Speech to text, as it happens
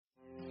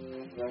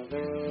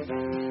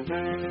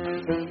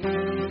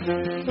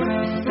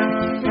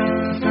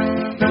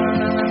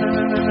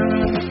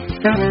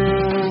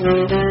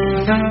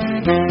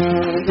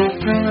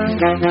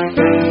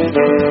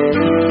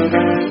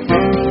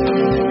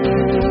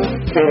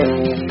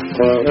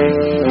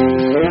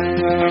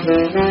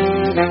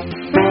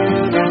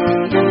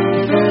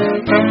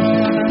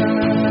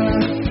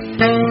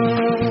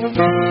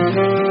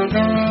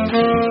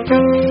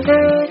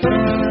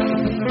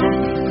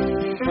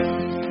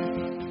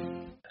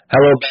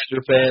Hello,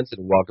 Badger fans,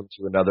 and welcome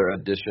to another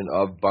edition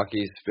of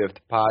Bucky's Fifth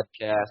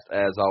Podcast.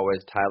 As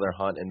always, Tyler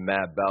Hunt and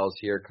Matt Bells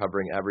here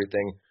covering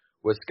everything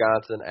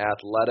Wisconsin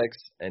athletics.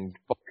 And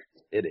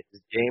it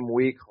is game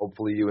week.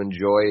 Hopefully you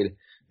enjoyed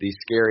the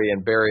Scary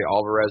and Barry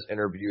Alvarez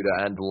interview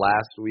to end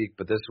last week.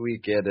 But this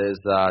week it is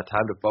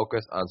time to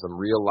focus on some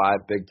real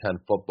live Big Ten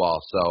football.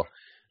 So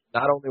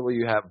not only will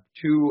you have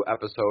 2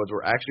 episodes,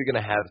 we're actually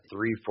going to have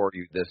 3 for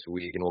you this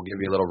week. And we'll give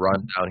you a little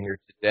rundown here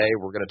today.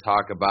 We're going to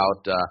talk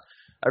about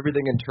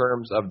everything in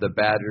terms of the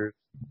Badgers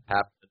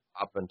happened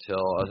up until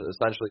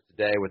essentially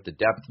today with the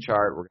depth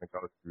chart. We're going to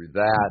go through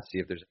that, see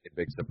if there's any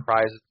big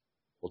surprises.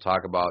 We'll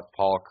talk about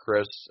Paul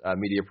Chryst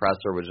media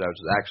presser, which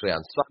was actually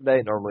on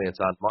Sunday. Normally it's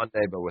on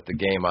Monday, but with the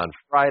game on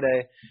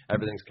Friday,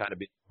 everything's kind of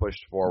being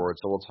pushed forward.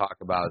 So we'll talk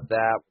about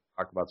that.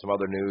 We'll talk about some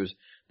other news.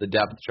 The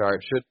depth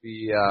chart should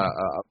be a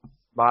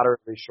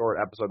moderately short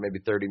episode, maybe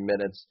 30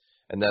 minutes.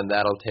 And then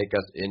that'll take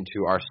us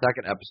into our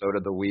second episode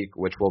of the week,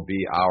 which will be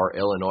our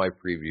Illinois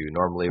preview.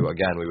 Normally,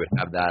 again, we would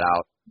have that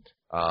out.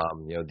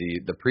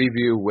 The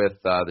preview with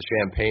the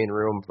Champaign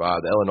Room,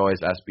 the Illinois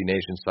SB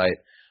Nation site.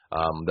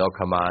 They'll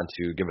come on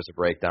to give us a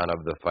breakdown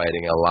of the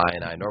Fighting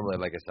Illini. Normally,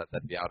 like I said,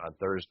 that'd be out on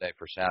Thursday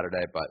for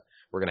Saturday, but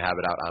we're going to have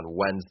it out on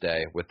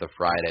Wednesday with the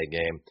Friday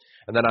game.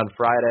 And then on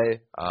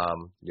Friday,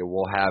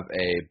 we'll have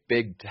a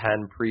Big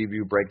Ten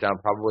preview breakdown,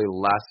 probably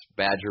less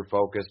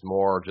Badger-focused,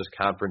 more just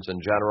conference in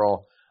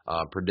general.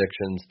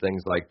 Predictions,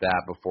 things like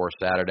that before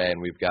Saturday, and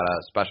we've got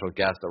a special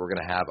guest that we're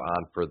going to have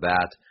on for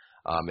that.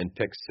 In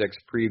Pick 6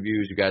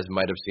 previews, you guys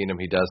might have seen him.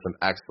 He does some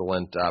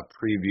excellent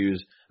previews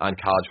on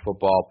college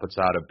football, puts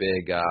out a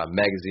big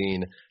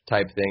magazine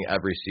type thing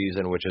every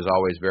season, which is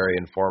always very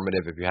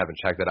informative. If you haven't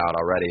checked it out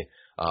already,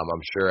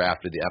 I'm sure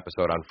after the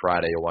episode on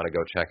Friday you'll want to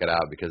go check it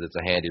out because it's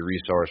a handy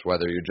resource,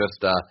 whether you're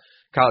just a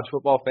college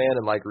football fan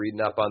and like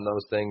reading up on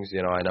those things.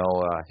 You know, I know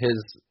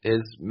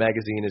his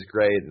magazine is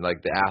great.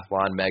 Like the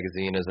Athlon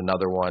magazine is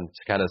another one.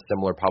 It's kind of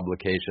similar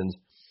publications.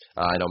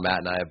 I know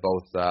Matt and I have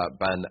both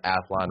been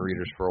Athlon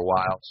readers for a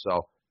while.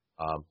 So,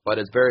 but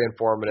it's very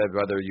informative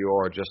whether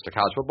you're just a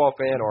college football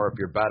fan or if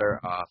you're better,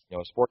 a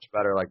sports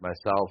better like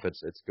myself.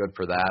 It's good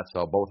for that.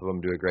 So both of them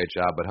do a great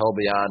job. But he'll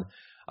be on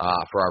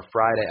for our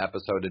Friday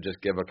episode to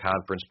just give a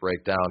conference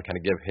breakdown, kind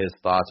of give his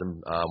thoughts,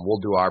 and we'll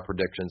do our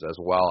predictions as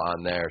well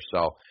on there.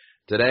 So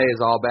today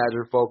is all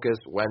Badger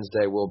focused.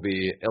 Wednesday will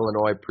be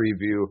Illinois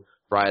preview.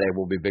 Friday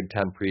will be Big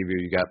Ten preview.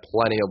 You got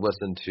plenty to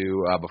listen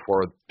to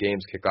before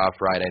games kick off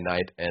Friday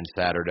night and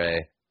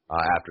Saturday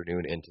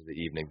afternoon into the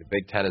evening. The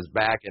Big Ten is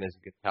back, and as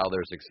you can tell,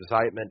 there's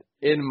excitement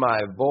in my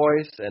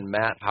voice. And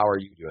Matt, how are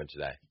you doing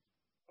today?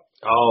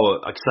 Oh,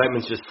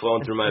 excitement's just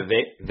flowing through my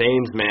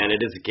veins, man.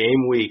 It is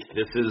game week.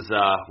 This is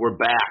we're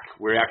back.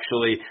 We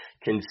actually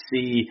can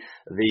see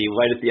the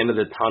light at the end of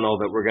the tunnel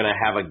that we're going to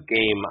have a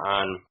game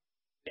on.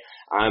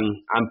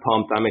 I'm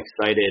pumped. I'm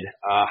excited.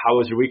 How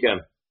was your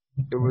weekend?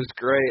 It was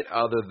great,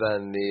 other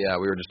than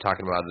we were just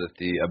talking about it,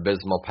 the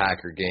abysmal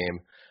Packer game.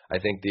 I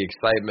think the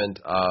excitement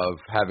of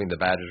having the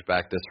Badgers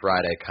back this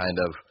Friday kind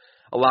of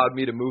allowed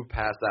me to move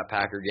past that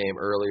Packer game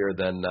earlier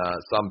than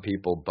some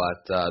people,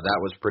 but that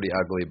was pretty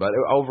ugly. But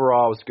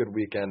overall, it was a good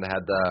weekend. I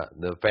had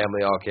the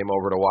family all came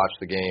over to watch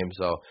the game,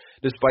 so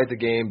despite the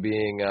game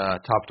being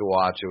tough to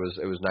watch, it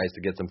was nice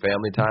to get some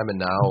family time. And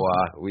now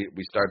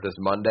we start this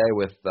Monday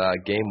with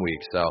game week,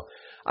 so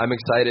I'm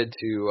excited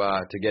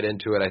to get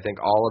into it. I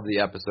think all of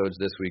the episodes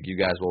this week you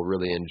guys will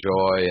really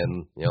enjoy,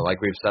 and like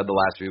we've said the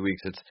last few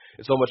weeks,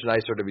 it's so much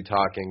nicer to be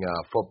talking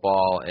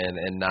football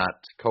and not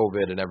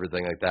COVID and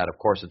everything like that. Of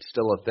course, it's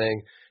still a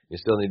thing. You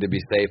still need to be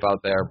safe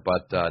out there,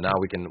 but now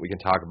we can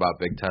talk about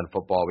Big Ten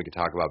football. We can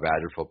talk about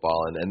Badger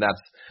football, and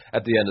that's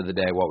at the end of the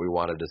day what we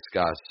want to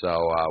discuss. So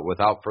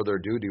without further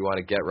ado, do you want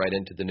to get right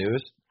into the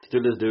news? Let's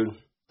do this, dude.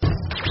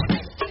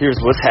 Here's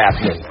what's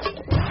happening.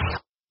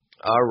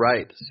 All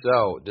right,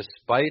 so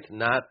despite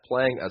not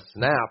playing a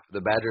snap,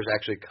 the Badgers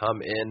actually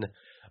come in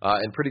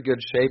pretty good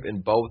shape in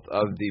both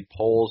of the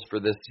polls for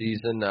this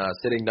season,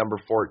 sitting number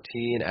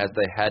 14 as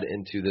they head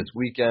into this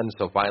weekend.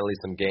 So finally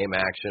some game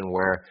action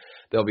where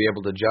they'll be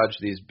able to judge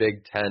these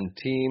Big Ten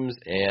teams.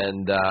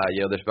 And,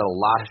 there's been a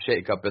lot of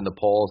shakeup in the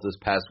polls this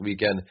past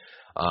weekend.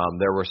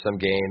 There were some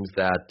games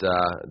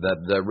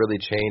that really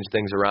changed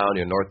things around.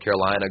 North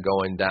Carolina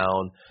going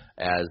down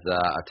as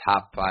a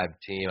top 5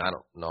 team. I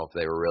don't know if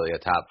they were really a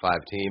top 5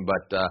 team,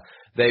 but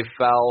they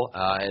fell,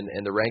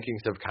 and the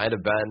rankings have kind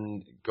of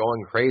been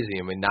going crazy.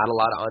 I mean, not a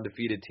lot of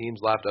undefeated teams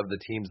left of the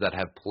teams that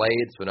have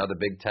played. So now the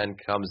Big Ten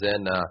comes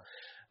in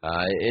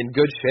in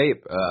good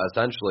shape,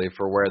 essentially,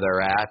 for where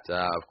they're at.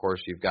 Of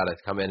course, you've got to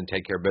come in and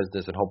take care of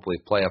business and hopefully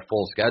play a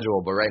full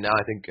schedule. But right now,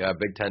 I think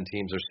Big Ten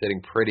teams are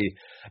sitting pretty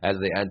as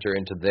they enter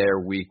into their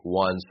week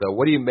one. So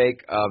what do you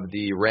make of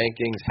the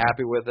rankings?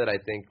 Happy with it? I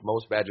think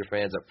most Badger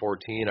fans at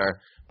 14 are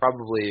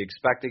probably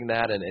expecting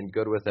that and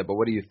good with it. But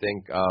what do you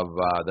think of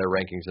their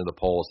rankings in the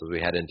polls as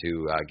we head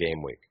into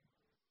game week?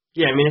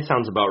 Yeah, I mean, it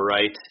sounds about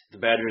right.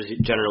 The Badgers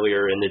generally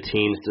are in the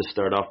teens to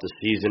start off the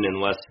season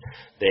unless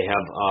they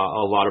have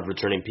a lot of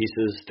returning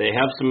pieces. They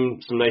have some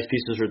nice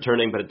pieces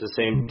returning, but at the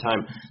same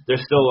time,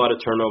 there's still a lot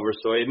of turnover,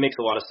 so it makes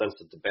a lot of sense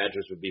that the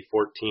Badgers would be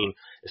 14,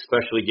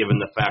 especially given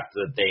the fact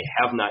that they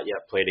have not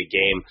yet played a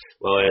game,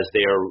 well, as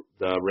they are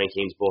the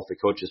rankings, both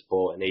the coaches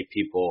poll and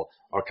AP poll,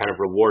 are kind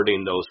of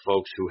rewarding those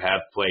folks who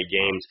have played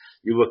games.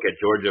 You look at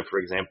Georgia,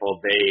 for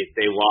example,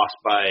 they lost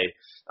by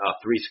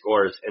 3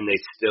 scores, and they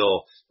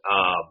still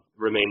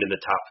remained in the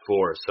top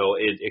 4, so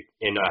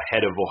in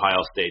ahead of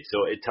Ohio State.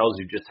 So it tells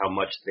you just how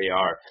much they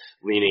are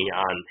leaning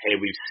on, hey,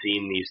 we've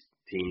seen these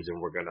teams and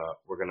we're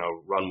gonna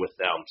run with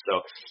them.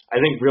 So I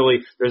think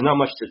really there's not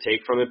much to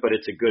take from it, but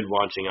it's a good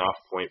launching off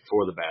point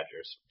for the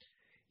Badgers.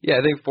 Yeah,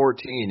 I think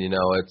 14,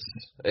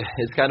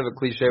 it's kind of a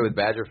cliche with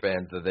Badger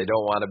fans that they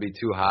don't want to be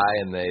too high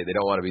and they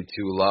don't want to be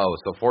too low.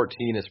 So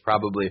 14 is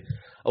probably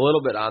a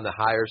little bit on the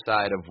higher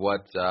side of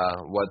what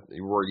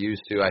we're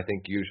used to. I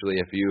think usually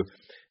if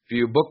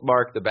you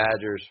bookmark the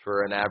Badgers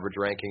for an average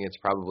ranking, it's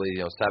probably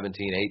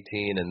 17,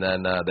 18, and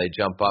then they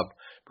jump up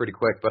pretty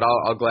quick. But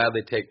I'll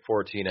gladly take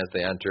 14 as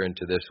they enter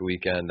into this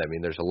weekend. I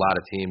mean, there's a lot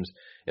of teams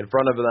in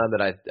front of them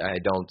that I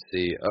don't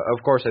see.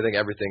 Of course, I think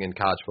everything in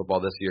college football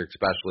this year,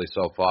 especially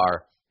so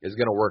far, is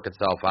going to work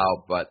itself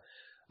out, but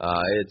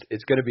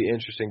it's going to be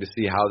interesting to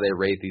see how they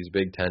rate these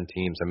Big Ten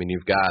teams. I mean,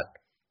 you've got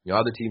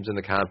other teams in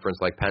the conference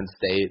like Penn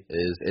State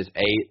is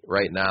 8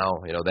 right now.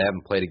 They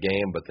haven't played a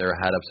game, but they're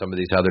ahead of some of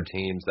these other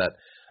teams that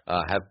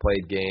have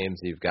played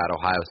games. You've got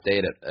Ohio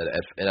State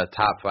in a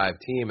top 5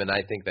 team, and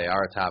I think they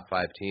are a top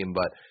 5 team.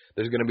 But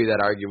there's going to be that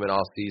argument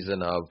all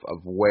season of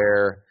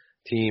where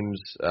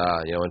teams,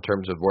 in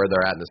terms of where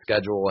they're at in the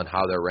schedule and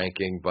how they're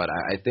ranking. But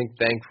I think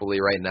thankfully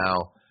right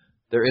now,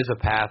 there is a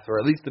path, or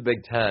at least the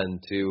Big Ten,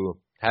 to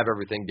have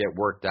everything get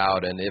worked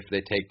out, and if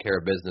they take care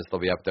of business, they'll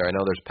be up there. I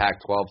know there's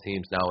Pac-12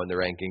 teams now in the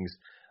rankings,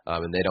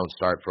 and they don't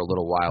start for a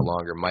little while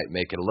longer. Might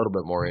make it a little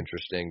bit more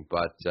interesting,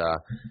 but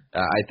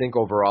I think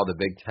overall the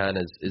Big Ten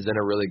is in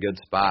a really good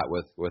spot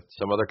with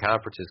some other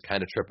conferences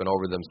kind of tripping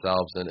over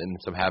themselves and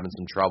some having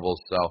some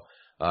troubles. So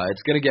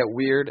it's going to get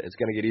weird. It's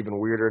going to get even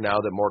weirder now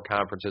that more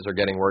conferences are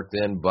getting worked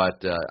in,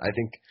 but I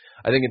think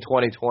in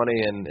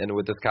 2020 and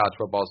with this college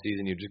football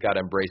season, you just got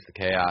to embrace the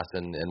chaos,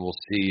 and we'll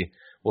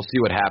see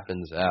what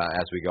happens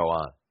as we go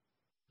on.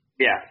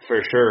 Yeah, for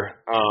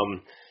sure.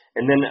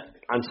 And then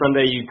on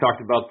Sunday, you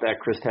talked about that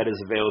Chris Tedda's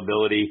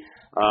availability.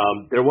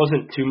 There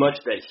wasn't too much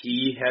that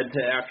he had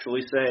to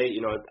actually say.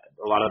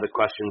 A lot of the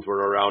questions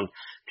were around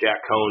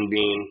Jack Coan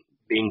being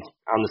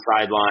on the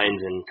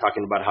sidelines and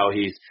talking about how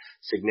he's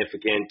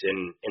significant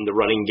in the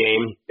running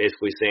game,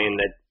 basically saying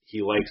that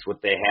he likes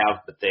what they have,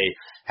 but they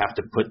have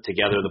to put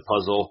together the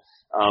puzzle.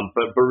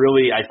 But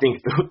really, I think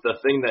the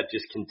thing that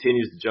just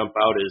continues to jump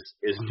out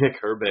is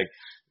Nick Herbig.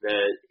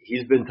 That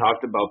he's been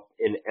talked about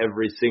in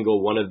every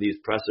single one of these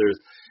pressers,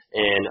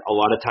 and a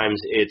lot of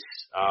times it's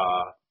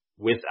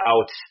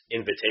without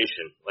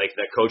invitation, like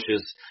that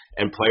coaches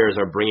and players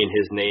are bringing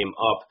his name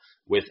up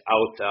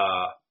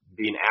without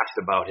being asked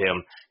about him,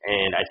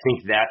 and I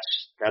think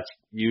that's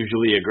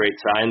usually a great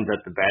sign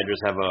that the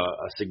Badgers have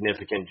a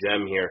significant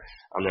gem here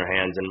on their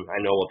hands, and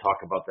I know we'll talk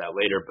about that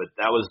later, but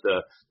that was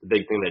the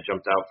big thing that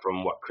jumped out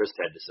from what Chris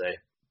had to say.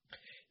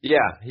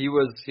 Yeah, he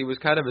was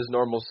kind of his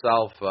normal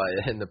self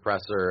in the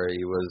presser.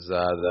 He was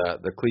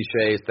the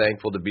cliches,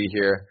 thankful to be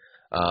here,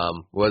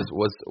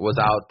 was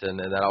out, and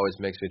that always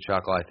makes me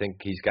chuckle. I think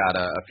he's got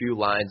a few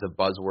lines of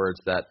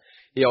buzzwords that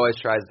he always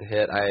tries to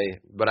hit.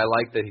 But I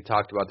like that he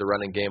talked about the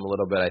running game a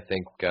little bit. I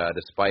think I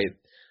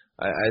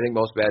think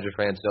most Badger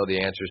fans know the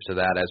answers to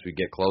that as we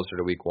get closer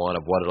to week one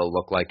of what it'll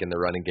look like in the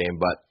running game.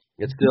 But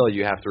it's still,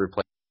 you have to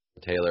replace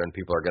Taylor, and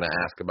people are going to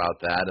ask about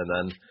that. And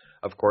then,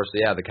 of course,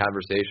 the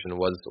conversation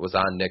was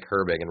on Nick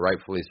Herbig, and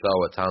rightfully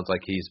so. It sounds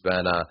like he's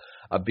been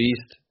a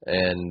beast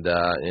and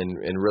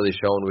really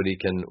shown what he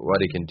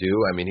can do.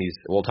 I mean,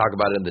 we'll talk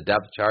about it in the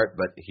depth chart,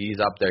 but he's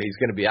up there. He's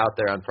going to be out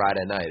there on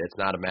Friday night. It's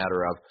not a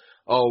matter of,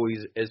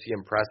 is he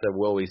impressive?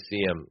 Will we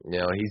see him?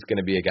 He's going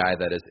to be a guy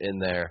that is in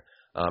there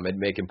and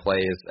making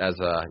plays as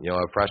a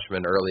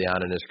freshman early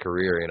on in his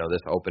career.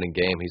 This opening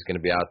game, he's going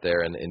to be out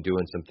there and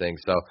doing some things.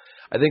 So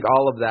I think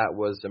all of that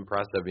was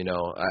impressive. I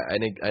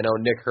know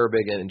Nick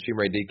Herbig and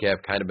Chimere Dike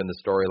have kind of been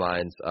the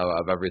storylines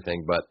of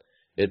everything, but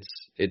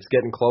it's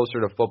getting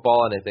closer to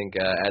football, and I think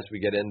as we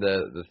get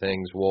into the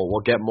things, we'll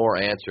get more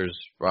answers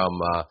from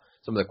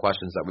some of the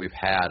questions that we've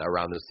had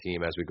around this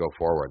team as we go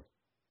forward.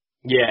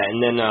 Yeah,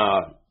 and then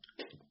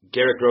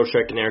Garrett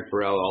Groshek and Eric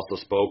Burrell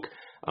also spoke.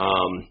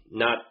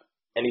 Not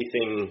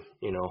anything,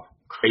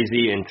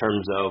 crazy in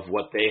terms of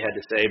what they had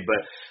to say,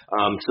 but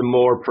some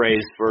more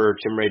praise for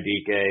Chimere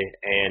Dike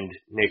and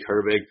Nick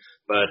Herbig.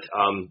 But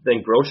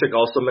then Groshek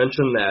also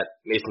mentioned that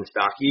Mason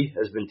Stockey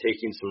has been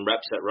taking some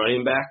reps at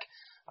running back,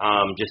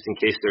 just in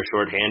case they're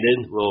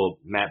shorthanded, a little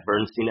Matt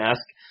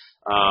Bernstein-esque.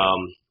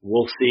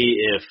 We'll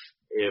see if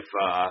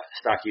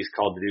Stockey's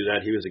called to do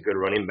that. He was a good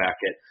running back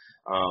at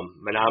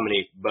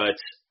Menominee, but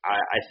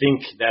I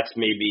think that's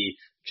maybe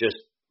just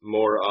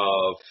more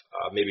of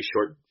maybe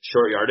short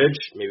yardage.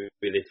 Maybe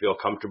they feel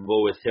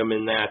comfortable with him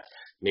in that.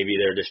 Maybe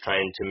they're just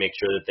trying to make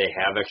sure that they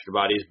have extra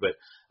bodies. But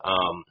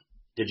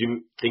did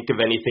you think of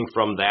anything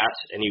from that?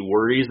 Any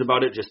worries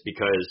about it? Just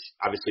because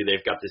obviously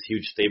they've got this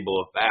huge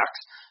stable of backs.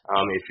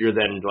 If you're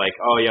then like,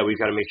 oh yeah, we've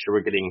got to make sure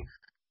we're getting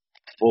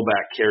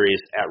fullback carries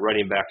at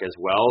running back as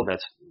well,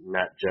 that's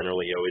not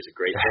generally always a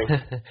great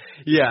thing.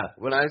 Yeah,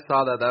 when I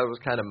saw that was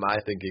kind of my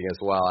thinking as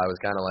well. I was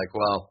kind of like,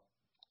 well,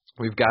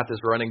 we've got this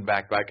running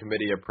back by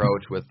committee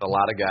approach with a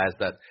lot of guys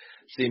that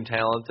seem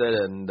talented,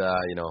 and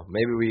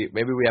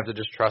maybe we have to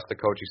just trust the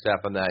coaching staff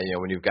on that.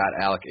 When you've got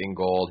Alec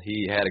Ingold,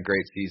 he had a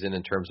great season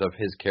in terms of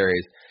his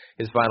carries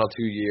his final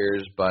 2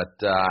 years, but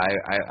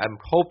I'm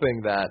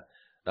hoping that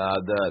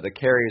the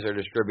carries are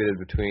distributed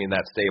between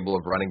that stable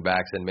of running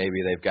backs, and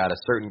maybe they've got a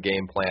certain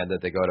game plan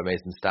that they go to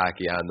Mason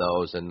Stockey on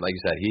those. And like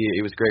you said,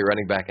 he was a great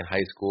running back in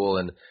high school,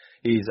 and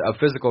he's a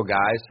physical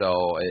guy,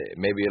 so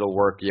maybe it'll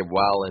work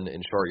well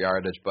in short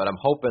yardage. But I'm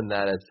hoping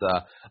that it's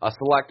a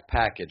select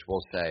package,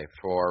 we'll say,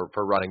 for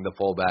running the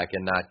fullback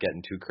and not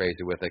getting too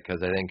crazy with it,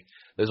 because I think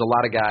there's a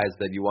lot of guys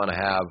that you want to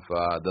have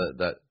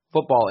the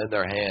football in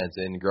their hands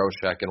in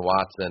Groshek and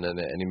Watson and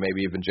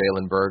maybe even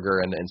Jalen Berger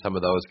and some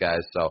of those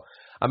guys. So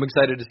I'm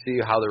excited to see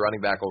how the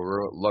running back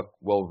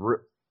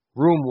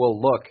room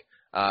will look,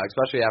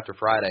 especially after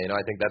Friday.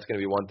 I think that's going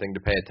to be one thing to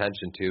pay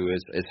attention to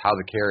is how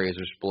the carries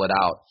are split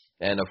out.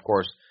 And, of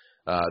course,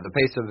 the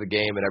pace of the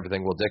game and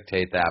everything will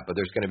dictate that. But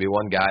there's going to be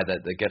one guy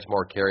that gets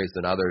more carries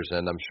than others,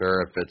 and I'm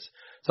sure if it's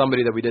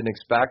somebody that we didn't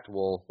expect,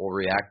 we'll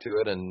react to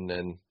it,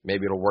 and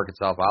maybe it'll work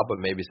itself out, but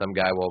maybe some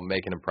guy will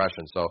make an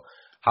impression. So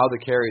how the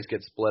carries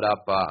get split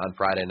up on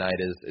Friday night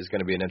is going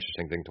to be an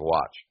interesting thing to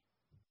watch.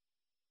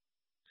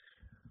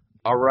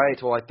 All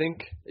right. Well, I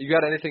think you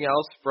got anything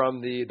else from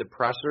the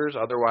pressers?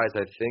 Otherwise,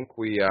 I think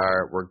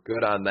we're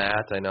good on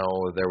that. I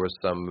know there was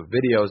some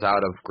videos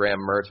out of Graham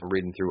Mertz. I'm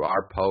reading through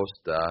our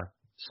post,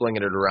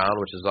 slinging it around,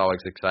 which is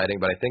always exciting.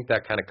 But I think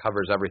that kind of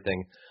covers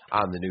everything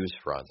on the news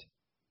front.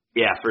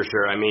 Yeah, for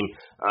sure. I mean,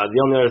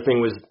 the only other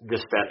thing was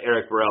just that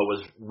Eric Burrell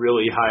was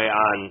really high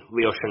on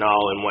Leo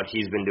Chenal and what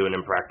he's been doing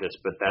in practice.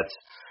 But that's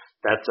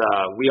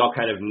we all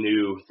kind of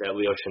knew that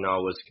Leo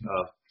Chenal was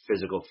a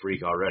physical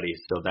freak already,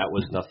 so that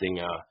was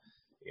nothing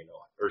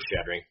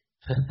earth-shattering.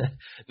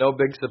 No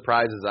big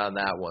surprises on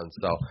that one.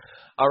 So,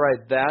 all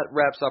right, that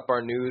wraps up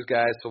our news,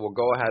 guys. So we'll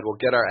go ahead.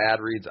 We'll get our ad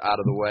reads out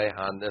of the way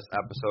on this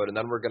episode, and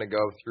then we're going to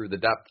go through the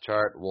depth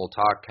chart. We'll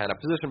talk kind of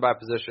position by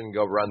position,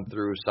 go run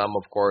through. Some,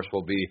 of course,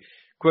 will be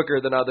quicker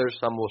than others.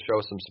 Some will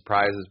show some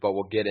surprises, but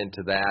we'll get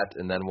into that,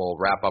 and then we'll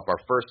wrap up our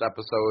first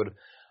episode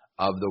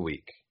of the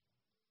week.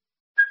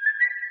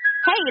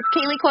 Hey, it's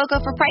Kaylee Cuoco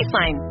for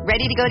Priceline.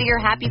 Ready to go to your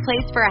happy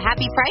place for a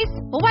happy price?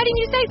 Well, why didn't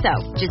you say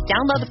so? Just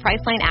download the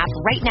Priceline app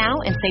right now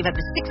and save up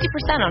to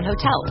 60% on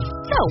hotels.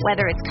 So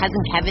whether it's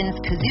Cousin Kevin's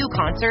Kazoo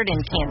Concert in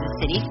Kansas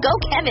City, go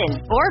Kevin,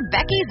 or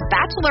Becky's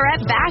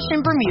Bachelorette Bash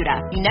in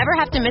Bermuda, you never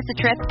have to miss a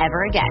trip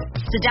ever again.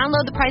 So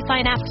download the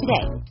Priceline app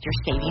today. Your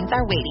savings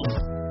are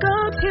waiting. Go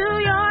to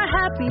your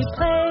happy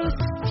place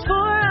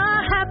for a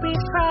happy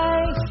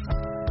price.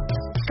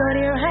 Go to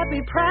your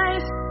happy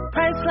price,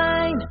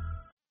 Priceline.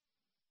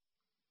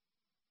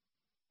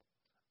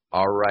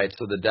 All right,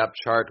 so the depth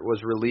chart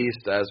was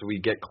released as we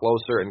get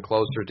closer and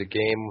closer to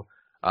game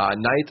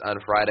night on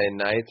Friday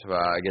night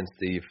against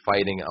the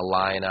Fighting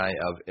Illini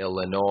of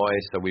Illinois.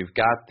 So we've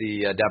got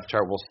the depth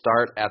chart. We'll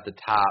start at the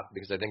top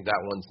because I think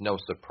that one's no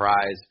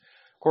surprise.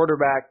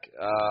 Quarterback,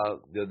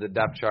 the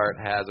depth chart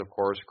has, of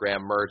course,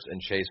 Graham Mertz and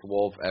Chase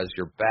Wolf as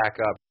your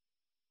backup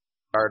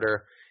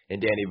starter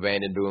and Danny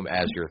Vandenboom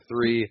as your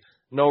 3.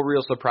 No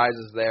real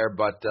surprises there,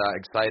 but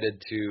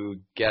excited to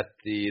get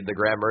the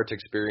Graham Mertz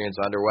experience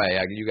underway.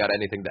 You got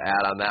anything to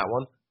add on that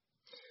one?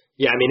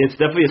 Yeah, I mean, it's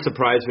definitely a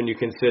surprise when you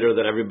consider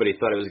that everybody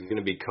thought it was going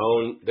to be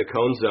the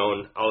cone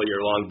zone all year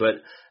long.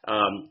 But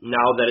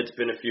now that it's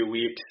been a few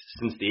weeks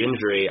since the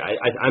injury,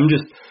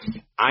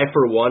 I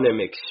for one am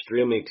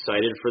extremely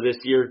excited for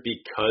this year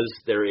because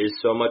there is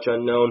so much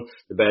unknown.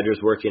 The Badgers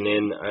working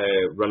in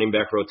a running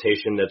back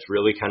rotation that's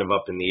really kind of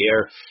up in the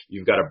air.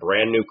 You've got a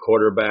brand new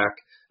quarterback.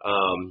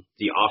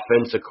 The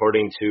offense,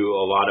 according to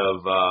a lot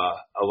of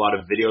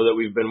video that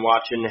we've been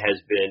watching,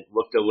 has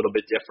looked a little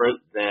bit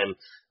different than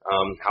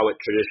how it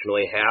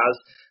traditionally has.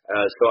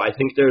 So I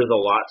think there's a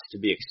lot to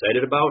be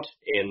excited about,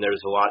 and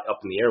there's a lot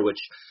up in the air, which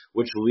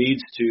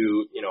leads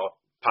to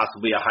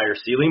possibly a higher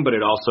ceiling, but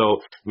it also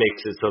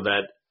makes it so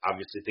that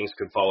obviously things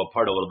could fall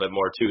apart a little bit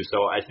more too.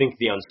 So I think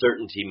the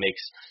uncertainty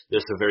makes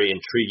this a very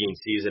intriguing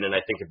season, and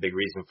I think a big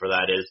reason for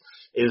that is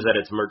that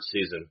it's Mertz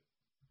season.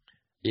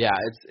 Yeah,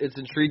 it's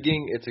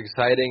intriguing, it's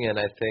exciting, and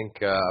I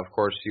think, of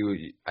course,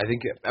 I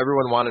think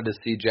everyone wanted to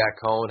see Jack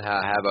Cohn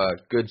have a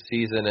good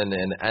season and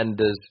end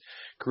his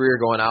career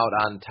going out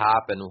on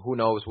top, and who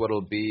knows what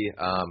it'll be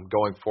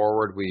going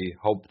forward. We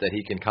hope that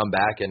he can come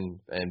back and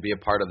be a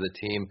part of the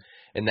team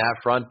in that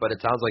front, but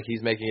it sounds like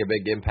he's making a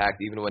big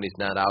impact even when he's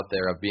not out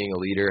there of being a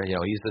leader.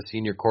 He's the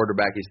senior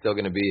quarterback. He's still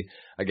going to be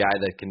a guy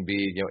that can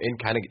be,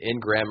 in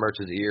Graham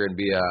Mertz's ear and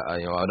be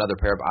another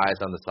pair of eyes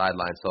on the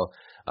sideline. So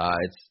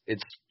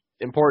it's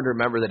important to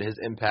remember that his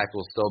impact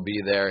will still be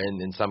there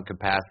in some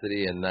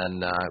capacity, and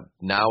then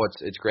now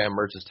it's Graham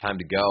Mertz's time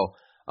to go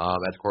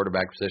at the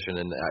quarterback position.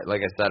 And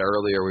like I said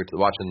earlier, we were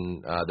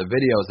watching the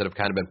videos that have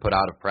kind of been put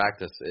out of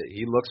practice.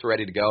 He looks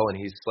ready to go, and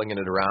he's slinging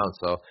it around.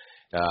 So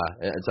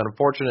it's an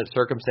unfortunate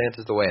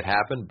circumstances the way it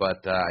happened,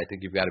 but I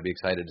think you've got to be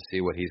excited to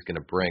see what he's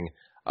going to bring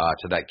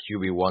to that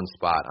QB1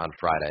 spot on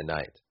Friday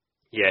night.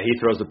 Yeah, he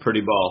throws a pretty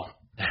ball.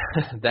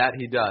 That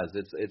he does.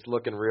 It's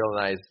looking real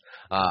nice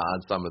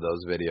on some of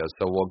those videos.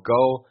 So we'll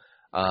go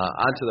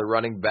onto the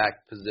running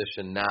back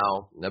position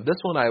now. Now this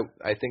one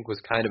I think was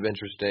kind of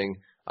interesting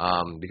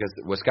because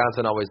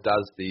Wisconsin always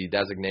does the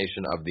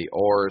designation of the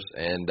ORs,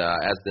 and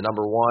as the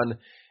number one,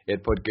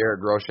 it put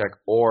Garrett Groshek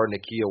or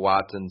Nakia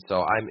Watson.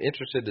 So I'm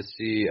interested to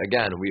see,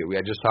 again, we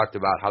had just talked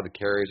about how the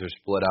carries are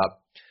split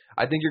up.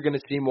 I think you're going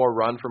to see more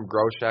run from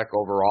Groshek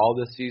overall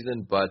this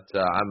season, but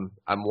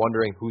I'm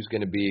wondering who's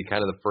going to be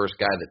kind of the first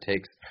guy that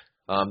takes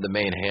the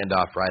main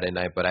handoff Friday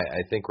night. But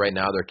I think right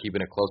now they're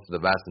keeping it close to the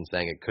vest and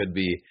saying it could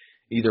be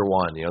either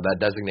one. That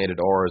designated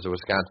OR is a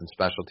Wisconsin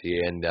specialty,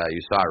 and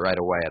you saw it right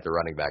away at the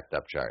running back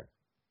depth chart.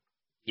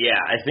 Yeah,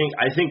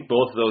 I think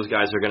both of those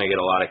guys are going to get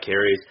a lot of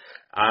carries.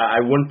 I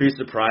wouldn't be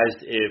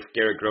surprised if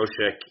Garrett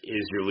Groshek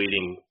is your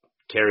leading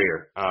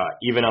carrier,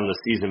 even on the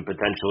season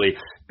potentially,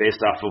 based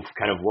off of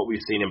kind of what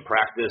we've seen in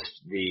practice,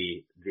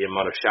 the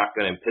amount of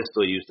shotgun and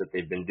pistol use that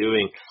they've been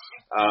doing.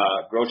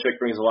 Groshek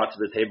brings a lot to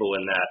the table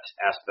in that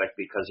aspect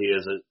because he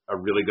is a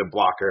really good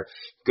blocker,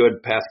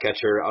 good pass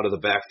catcher out of the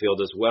backfield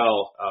as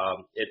well.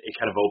 It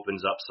kind of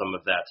opens up some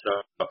of that.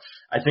 So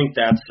I think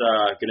that's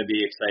going to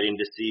be exciting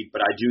to see.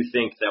 But I do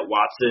think that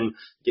Watson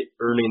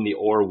earning the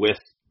OR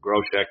with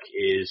Groshek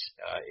is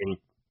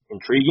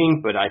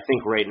intriguing, but I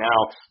think right now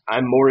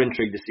I'm more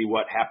intrigued to see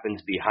what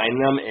happens behind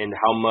them and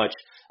how much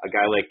a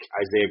guy like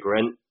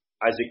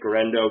Isaac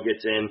Guerendo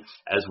gets in,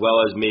 as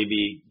well as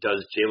maybe does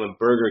Jalen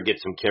Berger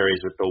get some carries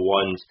with the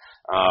ones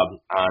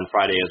on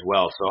Friday as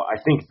well. So I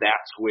think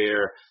that's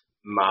where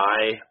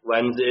my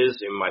lens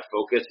is and my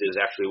focus is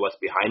actually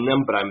what's behind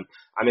them, but I'm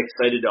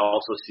excited to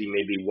also see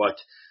maybe what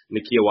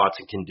Nakia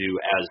Watson can do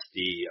as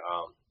the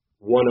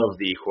one of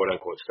the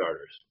quote-unquote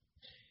starters.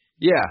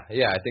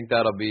 Yeah, I think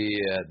that'll be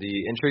the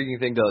intriguing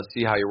thing to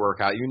see how you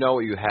work out. You know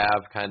what you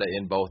have kind of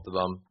in both of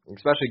them,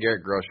 especially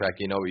Garrett Groshek.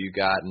 You know what you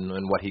got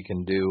and what he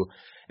can do,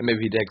 and maybe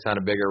he takes on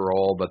a bigger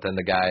role. But then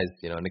the guys,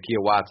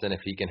 Nakia Watson, if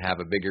he can have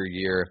a bigger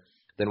year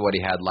than what he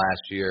had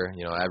last year,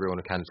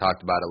 everyone kind of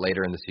talked about it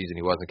later in the season.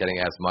 He wasn't getting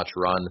as much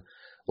run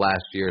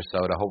last year, so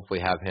to hopefully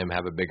have him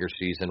have a bigger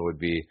season would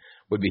be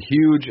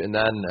huge. And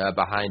then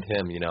behind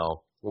him,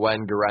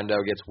 when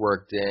Guerendo gets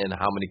worked in,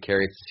 how many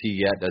carries does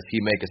he get? Does he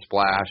make a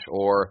splash,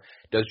 or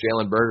does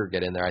Jalen Berger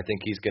get in there? I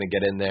think he's going to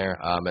get in there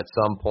at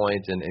some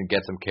point and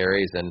get some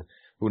carries, and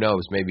who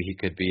knows, maybe he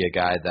could be a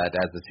guy that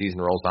as the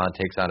season rolls on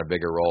takes on a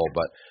bigger role.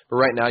 But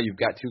right now you've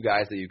got two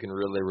guys that you can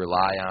really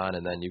rely on,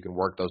 and then you can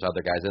work those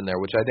other guys in there,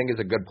 which I think is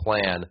a good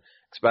plan,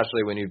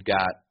 especially when you've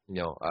got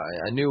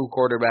a new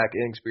quarterback,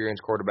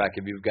 inexperienced quarterback.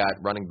 If you've got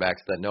running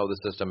backs that know the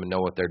system and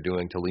know what they're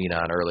doing to lean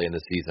on early in the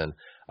season,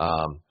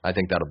 I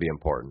think that'll be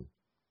important.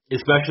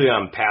 Especially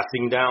on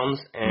passing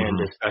downs, and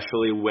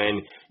especially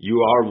when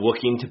you are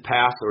looking to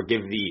pass or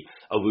give the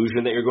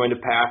illusion that you're going to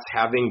pass,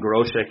 having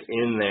Groshek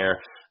in there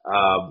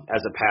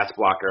as a pass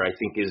blocker, I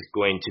think is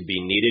going to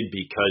be needed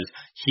because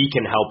he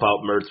can help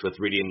out Mertz with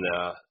reading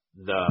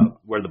the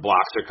where the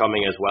blocks are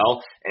coming as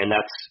well, and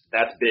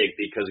that's big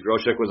because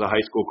Groshek was a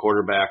high school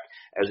quarterback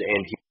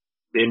and he's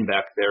been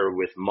back there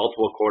with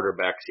multiple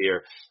quarterbacks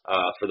here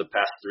for the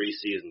past 3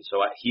 seasons.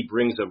 So he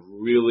brings a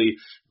really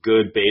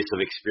good base of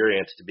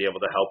experience to be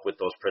able to help with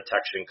those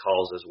protection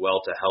calls as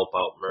well to help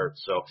out Mertz.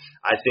 So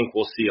I think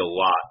we'll see a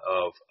lot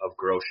of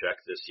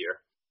Groshek this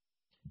year.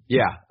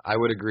 Yeah, I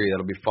would agree.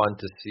 It'll be fun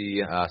to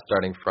see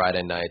starting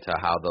Friday night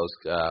how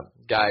those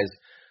guys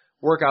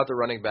work out the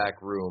running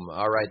back room.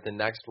 All right, the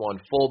next one,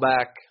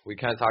 fullback. We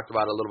kind of talked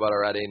about it a little bit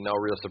already. No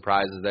real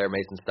surprises there.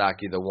 Mason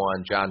Stockey, the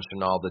 1. John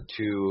Chenal, the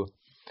 2.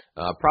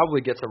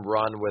 Probably get some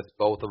run with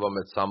both of them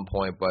at some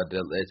point, but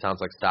it sounds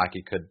like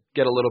Stockey could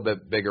get a little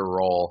bit bigger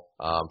role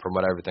from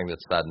everything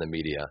that's said in the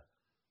media.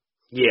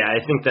 Yeah,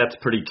 I think that's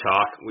pretty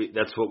chalk.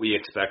 That's what we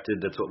expected.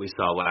 That's what we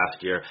saw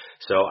last year.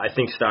 So I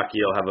think Stockey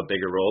will have a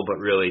bigger role, but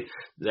really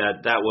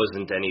that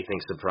wasn't anything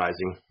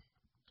surprising.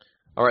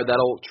 All right,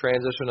 that'll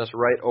transition us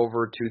right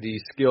over to the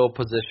skill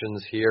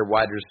positions here.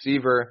 Wide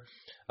receiver,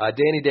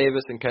 Danny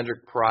Davis and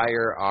Kendrick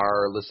Pryor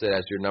are listed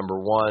as your number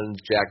 1s.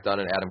 Jack Dunn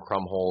and Adam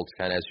Krumholtz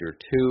kind of as your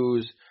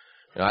 2s.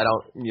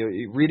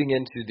 Reading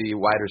into the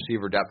wide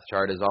receiver depth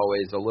chart is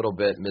always a little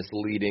bit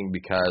misleading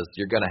because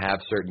you're going to have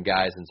certain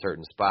guys in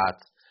certain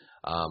spots.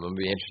 I'm going to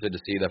be interested to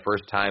see the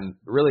first time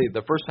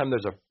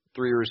there's a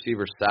 3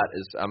 receiver set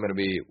is I'm going to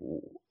be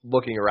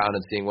looking around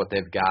and seeing what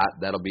they've got.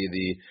 That'll be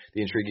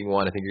the intriguing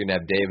one. I think you're going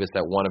to have Davis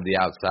at one of the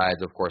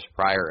outsides, of course,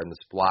 Pryor in the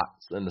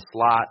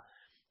slot.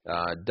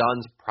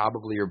 Dunn's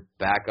probably your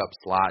backup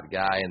slot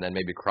guy, and then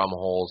maybe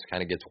Krumholz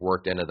kind of gets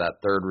worked into that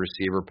third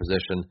receiver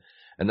position.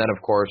 And then,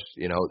 of course,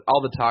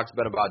 all the talk's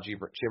been about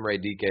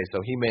Chimere Dike, so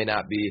he may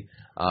not be,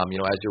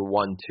 as your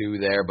 1-2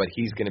 there, but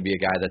he's going to be a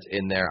guy that's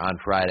in there on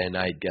Friday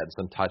night getting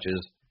some touches.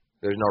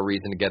 There's no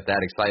reason to get that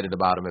excited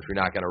about him if you're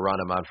not going to run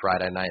him on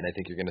Friday night, and I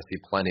think you're going to see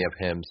plenty of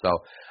him. So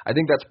I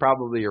think that's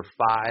probably your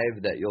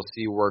 5 that you'll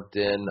see worked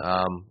in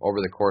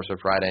over the course of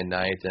Friday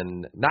night,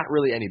 and not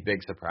really any big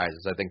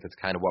surprises. I think that's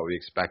kind of what we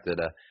expected,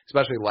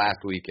 especially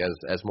last week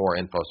as more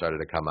info started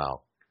to come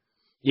out.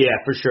 Yeah,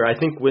 for sure. I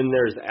think when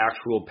there's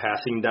actual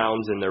passing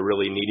downs and they're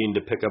really needing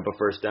to pick up a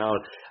first down,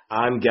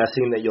 I'm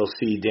guessing that you'll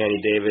see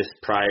Danny Davis,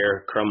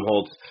 Pryor,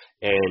 Krumholz,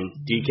 and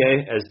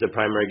DK as the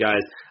primary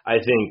guys. I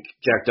think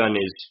Jack Dunn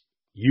is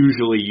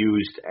usually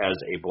used as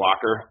a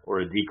blocker or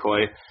a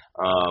decoy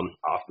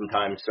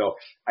oftentimes. So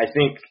I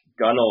think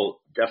Dunn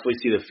will definitely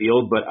see the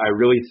field, but I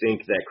really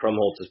think that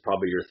Krumholz is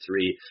probably your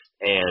 3,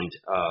 and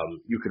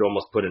you could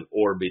almost put an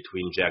or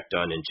between Jack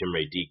Dunn and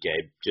Chimere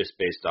Dike just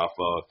based off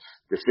of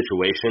the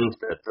situations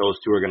that those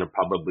 2 are going to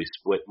probably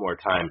split more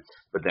time,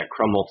 but that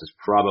Krumholz is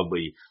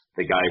probably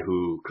the guy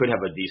who could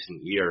have a decent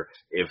year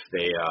if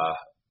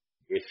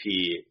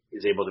he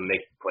is able to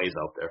make plays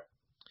out there.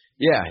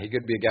 Yeah, he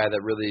could be a guy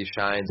that really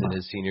shines in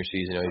his senior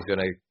season. He's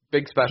going to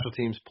big special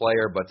teams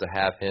player, but to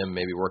have him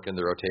maybe work in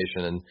the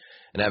rotation and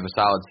have a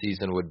solid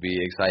season would be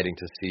exciting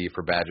to see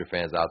for Badger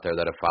fans out there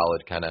that have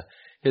followed kind of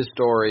his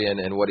story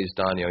and what he's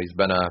done. He's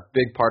been a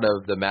big part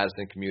of the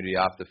Madison community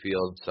off the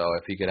field. So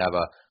if he could have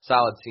a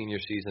solid senior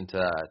season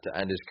to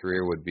end his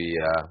career would be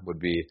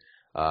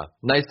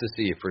nice to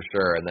see for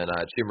sure. And then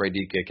Chimere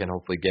Dike can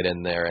hopefully get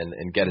in there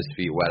and get his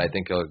feet wet. I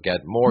think he'll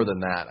get more than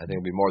that. I think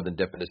it'll be more than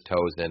dipping his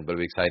toes in, but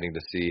it'll be exciting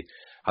to see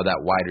how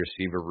that wide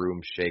receiver room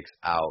shakes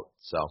out.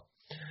 So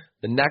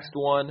the next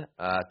one,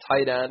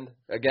 tight end.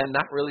 Again,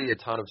 not really a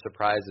ton of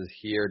surprises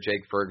here.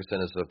 Jake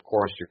Ferguson is, of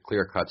course, your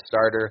clear-cut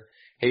starter.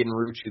 Hayden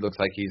Rucci looks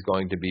like he's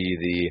going to be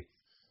the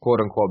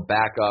quote-unquote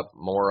backup,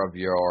 more of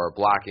your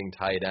blocking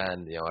tight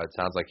end. It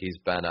sounds like he's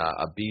been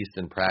a beast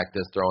in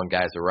practice, throwing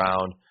guys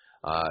around.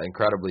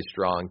 Incredibly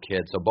strong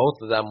kid. So both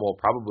of them will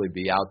probably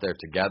be out there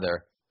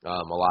together a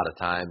lot of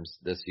times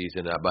this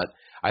season. But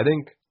I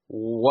think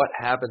what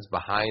happens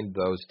behind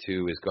those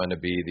 2 is going to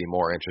be the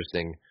more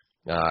interesting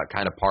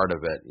kind of part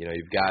of it.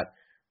 You've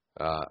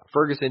got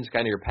Ferguson's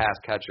kind of your pass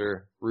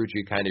catcher,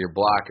 Rucci kind of your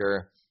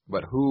blocker,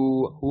 but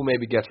who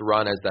maybe gets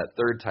run as that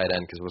third tight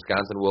end, because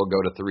Wisconsin will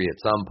go to 3 at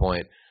some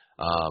point.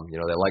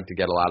 They like to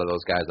get a lot of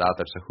those guys out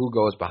there. So who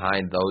goes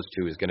behind those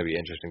 2 is going to be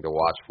interesting to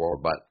watch for.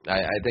 But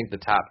I think the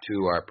top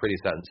 2 are pretty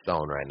set in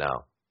stone right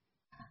now.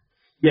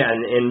 Yeah,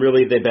 and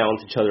really they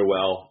balance each other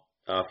well.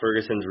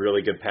 Ferguson's a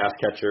really good pass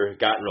catcher,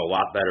 gotten a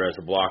lot better as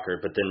a blocker,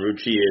 but then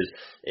Rucci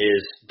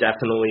is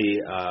definitely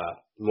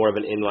more of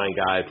an inline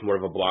guy, more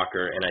of a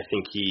blocker, and I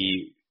think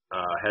he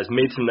has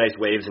made some nice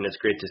waves, and it's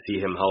great to see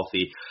him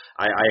healthy.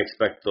 I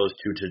expect those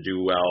 2 to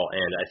do well,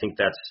 and I think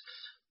that's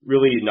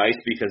really nice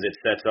because it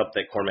sets up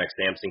that Cormac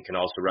Sampson can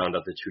also round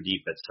up the 2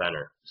 deep at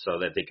center so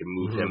that they can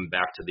move him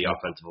back to the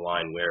offensive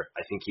line where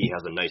I think he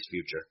has a nice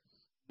future.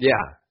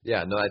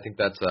 Yeah, no, I think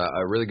that's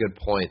a really good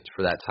point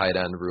for that tight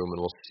end room, and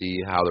we'll see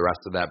how the rest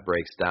of that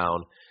breaks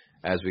down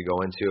as we go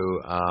into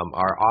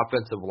our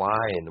offensive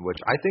line, which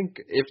I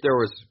think if there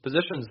was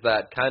positions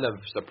that kind of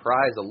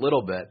surprise a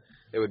little bit,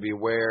 it would be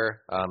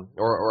where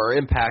or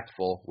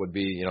impactful would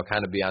be,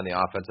 kind of be on the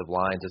offensive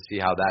line to see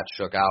how that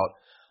shook out.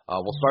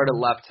 We'll start at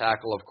left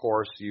tackle, of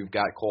course. You've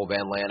got Cole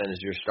Van Lanen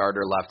as your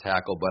starter left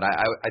tackle, but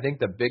I think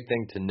the big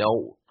thing to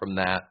note from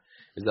that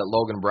is that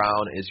Logan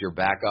Brown is your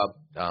backup,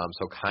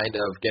 so kind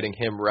of getting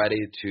him ready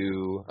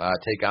to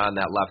take on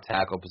that left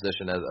tackle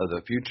position of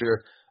the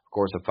future. Of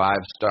course, a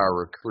 5-star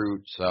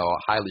recruit, so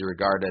highly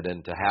regarded,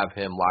 and to have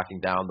him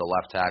locking down the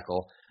left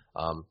tackle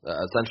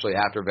essentially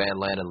after Van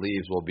Lanen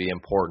leaves will be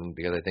important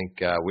because I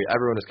think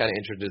everyone is kind of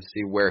interested to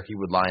see where he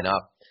would line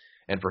up.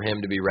 And for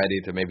him to be ready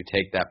to maybe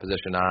take that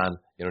position on,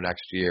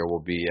 next year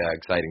will be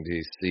exciting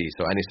to see.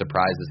 So any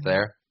surprises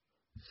there?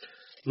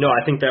 No,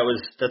 I think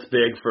that's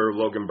big for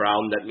Logan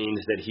Brown. That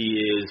means that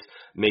he is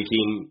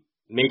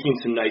making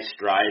some nice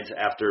strides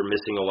after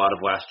missing a lot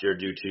of last year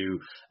due to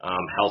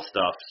health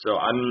stuff. So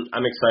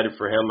I'm excited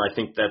for him. I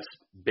think that's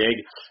big.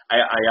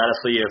 I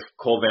honestly, if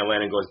Cole Van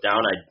Lanen goes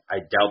down, I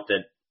doubt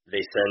that they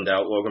send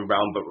out Logan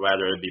Brown, but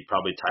rather it'd be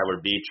probably Tyler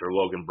Beach or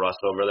Logan Bruss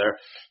over there,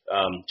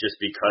 just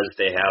because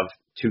they have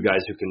 2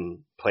 guys who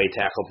can play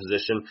tackle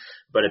position.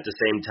 But at the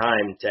same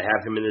time, to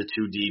have him in the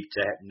 2 deep,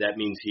 that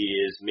means he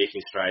is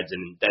making strides,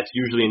 and that's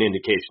usually an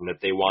indication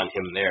that they want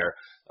him there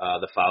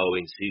the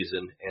following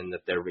season and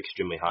that they're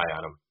extremely high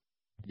on him.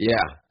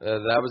 Yeah,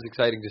 that was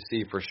exciting to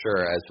see for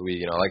sure. As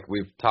we, like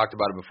we've talked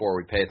about it before,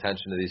 we pay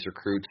attention to these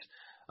recruits,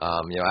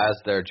 as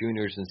they're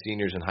juniors and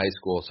seniors in high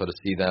school. So to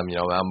see them,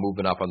 now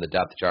moving up on the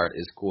depth chart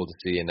is cool to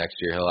see. And next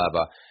year he'll have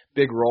a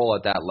big role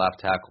at that left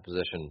tackle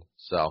position.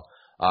 So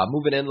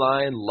moving in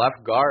line,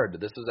 left guard.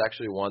 This is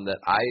actually one that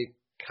I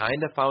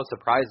kind of found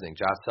surprising.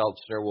 Josh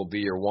Seltzner will be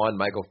your one,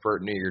 Michael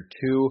Furtner your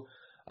two.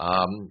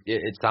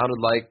 It sounded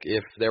like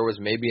if there was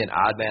maybe an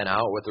odd man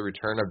out with the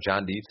return of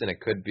John Dietzen,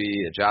 it could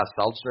be Josh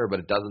Seltzner, but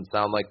it doesn't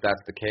sound like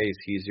that's the case.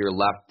 He's your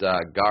left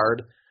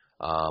guard,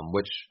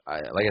 which,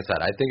 like I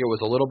said, I think it was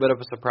a little bit of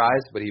a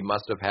surprise, but he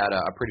must have had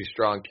a pretty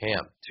strong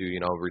camp to,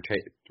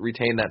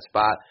 retain that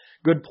spot.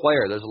 Good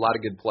player. There's a lot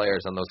of good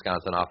players on the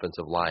Wisconsin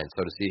offensive line,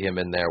 so to see him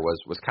in there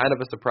was kind of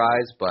a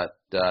surprise, but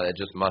it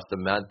just must have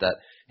meant that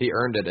he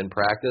earned it in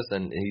practice,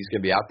 and he's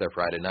going to be out there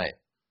Friday night.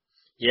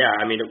 Yeah,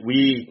 I mean,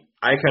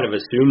 I kind of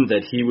assumed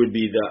that he would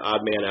be the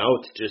odd man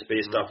out just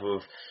based off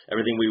of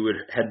everything we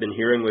had been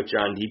hearing with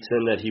John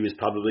Dietzen, that he was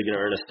probably going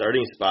to earn a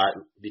starting spot,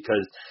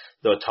 because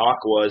the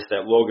talk was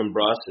that Logan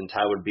Bruss and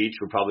Tyler Beach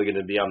were probably going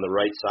to be on the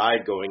right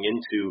side going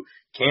into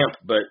camp.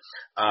 But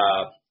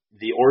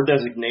the OR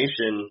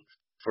designation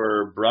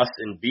for Bruss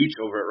and Beach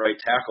over at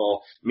right tackle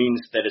means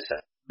that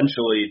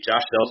essentially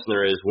Josh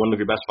Seltzner is one of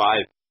your best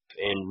five,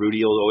 and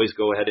Rudy will always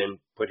go ahead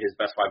and put his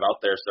best five out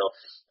there. So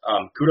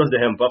kudos to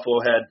him. Buffalo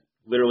had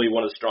literally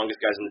one of the strongest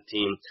guys on the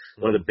team,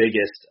 one of the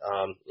biggest,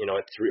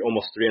 at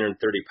almost 330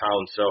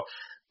 pounds. So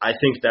I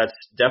think that's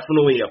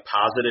definitely a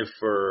positive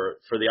for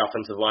the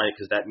offensive line,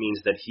 because that means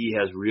that he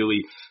has really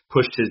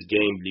pushed his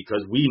game,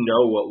 because we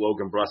know what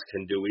Logan Bruss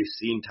can do. We've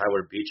seen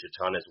Tyler Beach a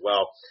ton as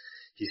well.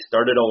 He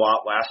started a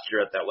lot last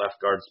year at that left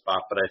guard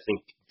spot, but I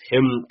think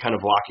him kind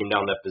of locking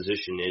down that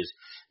position is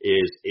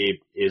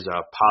a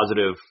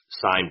positive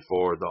sign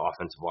for the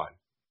offensive line.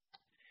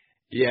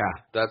 Yeah,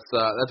 that's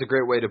a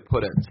great way to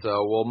put it.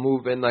 So we'll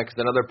move in like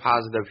another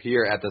positive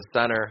here at the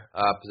center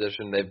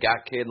position. They've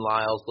got Caden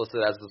Lyles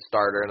listed as the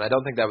starter, and I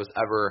don't think that was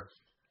ever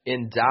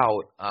in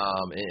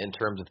doubt in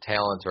terms of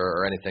talent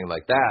or anything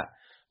like that.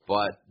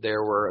 But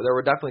there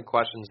were definitely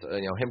questions.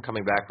 Him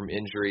coming back from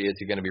injury, is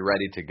he going to be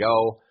ready to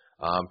go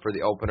for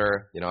the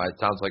opener? It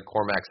sounds like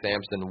Cormac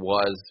Sampson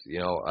was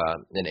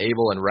an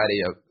able and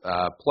ready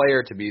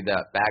player to be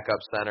that backup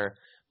center,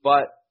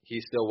 but he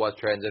still was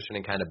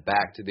transitioning kind of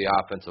back to the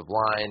offensive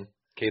line.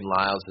 Caden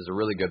Lyles is a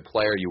really good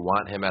player. You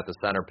want him at the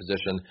center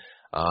position.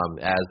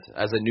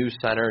 As a new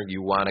center,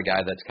 you want a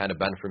guy that's kind of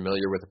been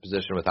familiar with the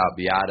position without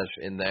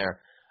Biadasz in there.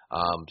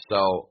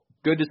 So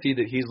good to see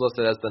that he's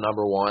listed as the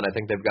number one. I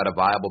think they've got a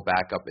viable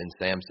backup in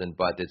Sampson,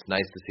 but it's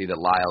nice to see that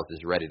Lyles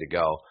is ready to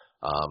go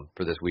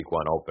for this week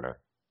one opener.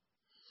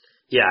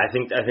 Yeah, I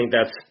think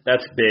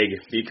that's big,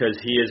 because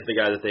he is the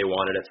guy that they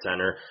wanted at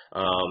center.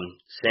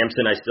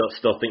 Sampson, I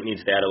still think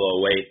needs to add a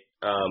little weight,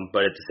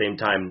 but at the same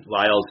time,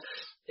 Lyles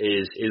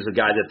is a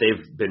guy that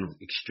they've been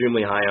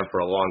extremely high on for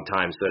a long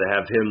time. So to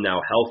have him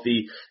now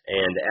healthy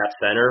and at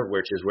center,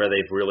 which is where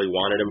they've really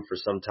wanted him for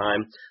some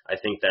time,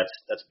 I think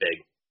that's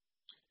big.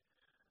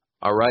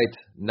 All right,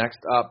 next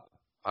up,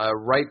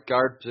 right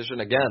guard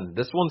position. Again,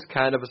 this one's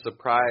kind of a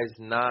surprise,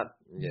 not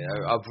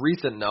of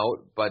recent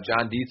note, but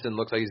John Dietzen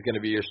looks like he's going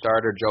to be your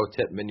starter. Joe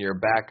Tippmann, your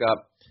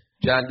backup.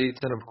 John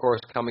Dietzen, of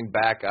course, coming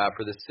back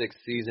for the sixth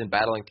season,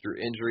 battling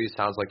through injuries.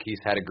 Sounds like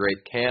he's had a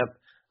great camp.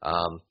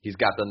 He's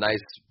got the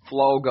nice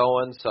flow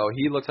going, so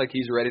he looks like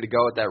he's ready to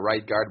go at that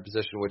right guard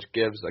position, which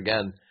gives,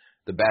 again,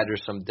 the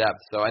Badgers some depth.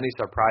 So any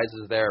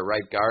surprises there at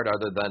right guard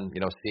other than,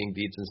 seeing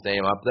Dietzen's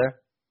name up there?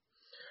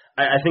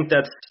 I think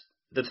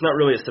that's not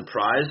really a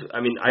surprise.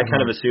 I mean, I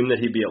kind of assumed that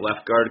he'd be at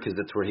left guard, because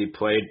that's where he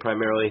played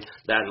primarily,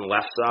 that and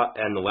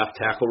the left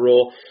tackle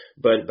role.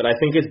 But I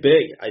think it's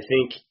big. I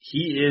think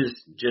he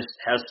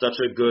has such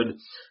a good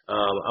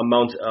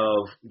amount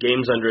of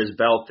games under his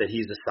belt that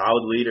he's a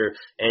solid leader.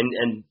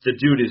 And the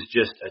dude is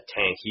just a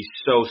tank. He's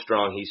so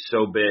strong. He's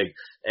so big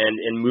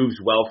and moves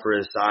well for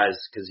his size,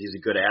 because he's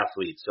a good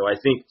athlete. So I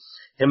think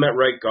him at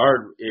right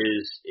guard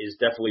is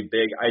definitely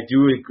big. I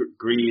do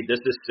agree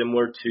this is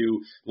similar to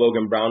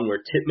Logan Brown,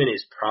 where Tippmann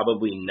is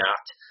probably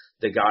not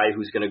the guy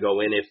who's going to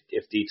go in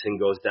if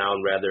Dietzen goes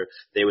down. Rather,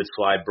 they would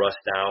slide Bruss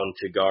down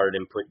to guard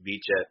and put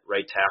Beach at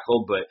right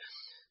tackle.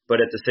 But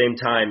at the same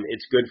time,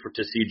 it's good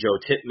to see Joe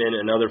Tippmann,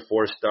 another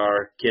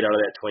four-star kid out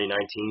of that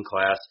 2019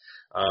 class,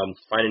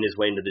 finding his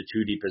way into the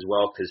two deep as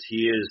well, because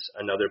he is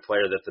another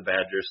player that the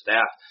Badgers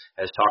staff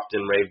has talked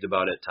and raved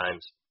about at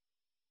times.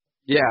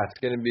 Yeah, it's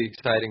going to be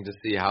exciting to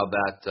see how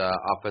that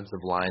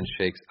offensive line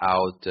shakes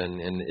out,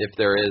 and if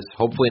there is,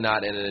 hopefully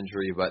not in an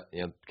injury, but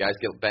guys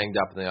get banged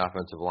up in the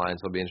offensive line,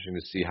 so it'll be interesting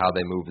to see how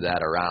they move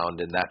that around,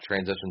 and that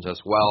transitions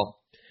us well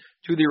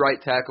to the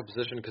right tackle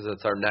position, because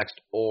it's our next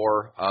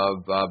OR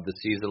of the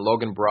season.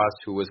 Logan Bruss,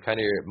 who was kind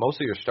of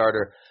mostly your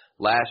starter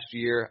last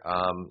year,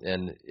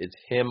 and it's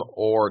him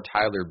or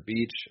Tyler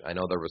Beach. I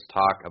know there was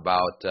talk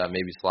about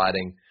maybe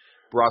sliding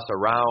Bruss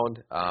around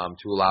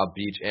to allow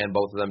Beach and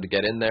both of them to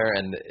get in there,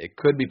 and it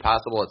could be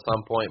possible at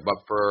some point, but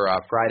for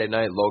Friday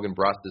night, Logan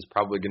Bruss is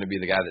probably going to be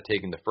the guy that's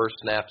taking the first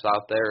snaps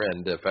out there,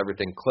 and if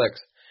everything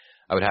clicks,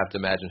 I would have to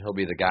imagine he'll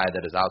be the guy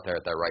that is out there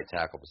at that right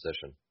tackle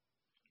position.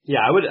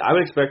 Yeah, I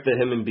would expect that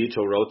him and Beach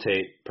will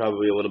rotate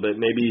probably a little bit.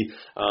 Maybe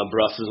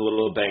Bruss is a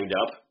little banged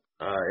up.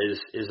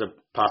 Is a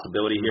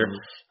possibility here.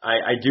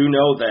 I do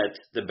know that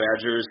the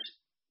Badgers,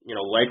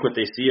 like what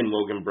they see in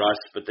Logan Bruss,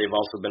 but they've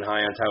also been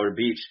high on Tyler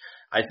Beach.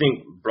 I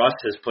think Bruss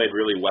has played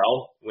really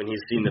well when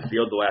he's seen the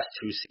field the last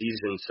 2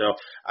 seasons. So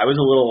I was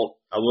a little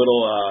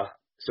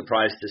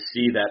surprised to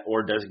see that or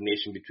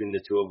designation between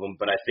the two of them.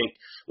 But I think,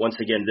 once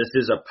again,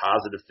 this is a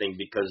positive thing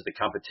because the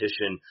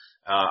competition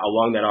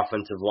along that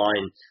offensive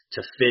line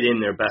to fit in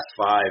their best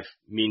 5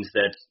 means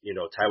that,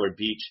 Tyler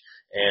Beach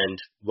and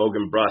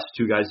Logan Bruss,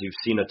 2 guys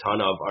you've seen a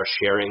ton of, are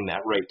sharing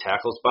that right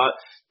tackle spot.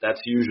 That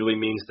usually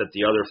means that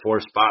the other 4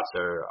 spots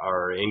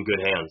are in good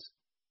hands.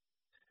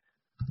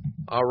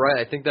 All right,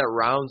 I think that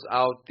rounds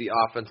out the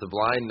offensive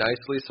line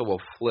nicely, so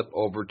we'll flip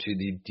over to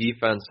the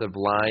defensive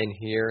line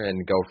here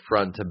and go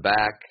front to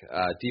back.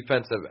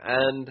 Defensive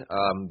end,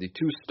 the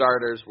 2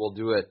 starters, we'll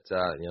do it,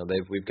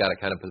 we've got it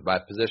kind of by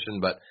position,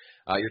 but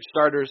your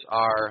starters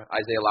are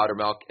Isaiah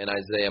Loudermilk and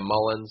Isaiah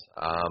Mullins,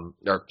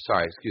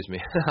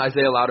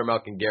 Isaiah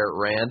Loudermilk and Garrett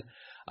Rand,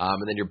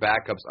 and then your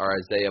backups are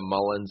Isaiah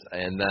Mullins,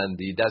 and then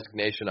the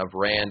designation of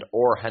Rand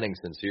or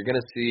Henningsen. So you're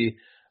going to see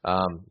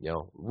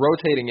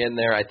rotating in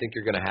there. I think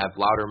you're going to have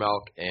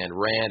Loudermilk and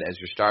Rand as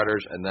your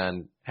starters, and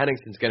then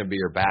Henningsen's going to be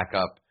your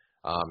backup,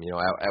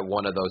 at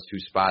one of those 2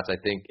 spots. I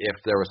think if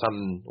there was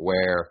something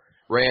where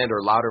Rand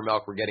or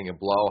Loudermilk were getting a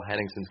blow,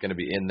 Henningsen's going to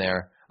be in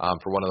there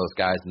for one of those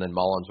guys, and then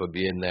Mullins would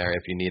be in there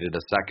if you needed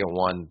a second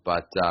one.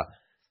 But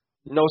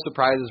no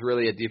surprises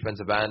really at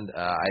defensive end.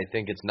 I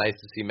think it's nice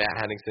to see Matt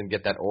Henningsen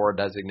get that OR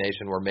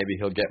designation where maybe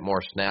he'll get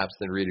more snaps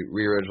than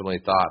we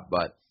originally thought,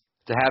 but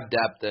to have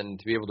depth and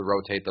to be able to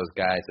rotate those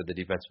guys at the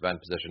defensive end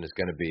position is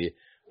going to be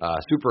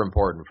super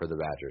important for the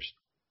Badgers.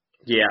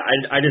 Yeah,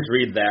 I just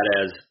read that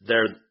as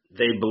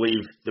they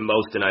believe the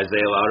most in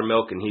Isaiah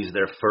Loudermilk, and he's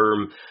their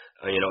firm,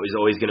 he's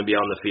always going to be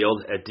on the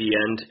field at D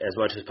end as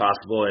much as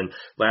possible. And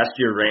last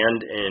year,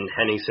 Rand and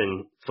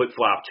Henningsen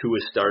flip-flopped who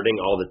was starting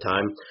all the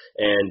time,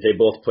 and they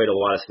both played a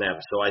lot of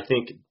snaps. So I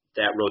think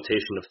that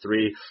rotation of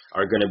 3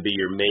 are going to be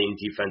your main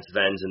defensive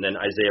ends, and then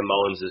Isaiah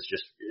Mullins is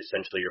just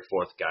essentially your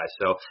 4th guy.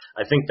 So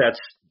I think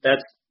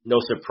that's no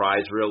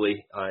surprise really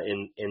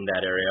in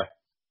that area.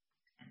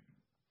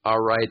 All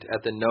right,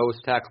 at the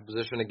nose tackle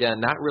position, again,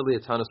 not really a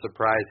ton of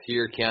surprise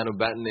here. Keanu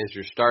Benton is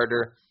your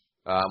starter.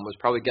 Was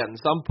probably getting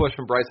some push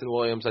from Bryson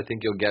Williams. I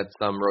think you'll get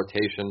some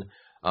rotation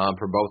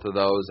for both of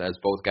those, as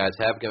both guys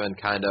have been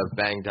kind of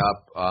banged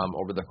up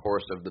over the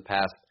course of the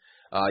past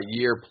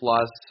year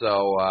plus.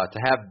 So to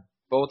have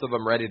both of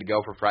them ready to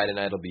go for Friday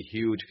night will be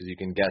huge because you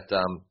can get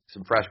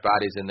some fresh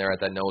bodies in there at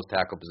that nose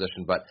tackle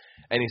position. But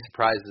any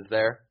surprises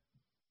there?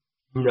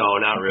 No,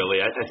 not really.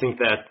 I think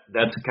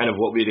that's kind of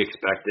what we'd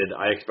expected.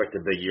 I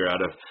expected a big year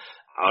out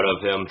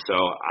of him, so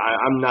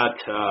I'm not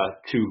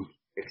too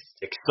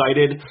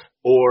excited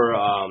or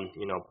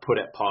put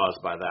at pause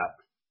by that.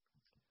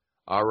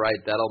 All right,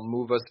 that'll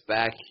move us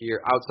back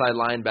here. Outside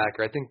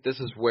linebacker, I think this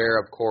is where,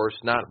 of course,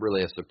 not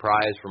really a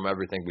surprise from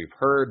everything we've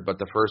heard, but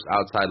the first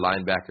outside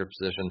linebacker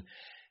position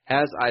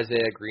has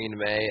Isaiah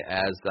Green-May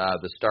as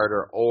the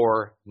starter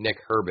or Nick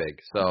Herbig.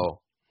 So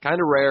kind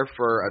of rare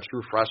for a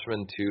true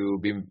freshman to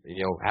be,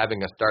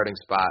 having a starting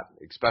spot,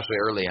 especially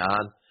early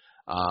on.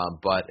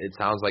 But it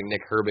sounds like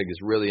Nick Herbig is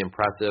really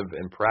impressive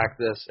in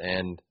practice,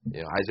 and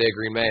Isaiah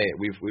Green-May,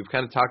 we've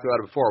kind of talked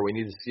about it before. We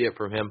need to see it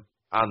from him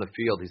on the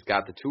field. He's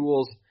got the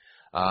tools.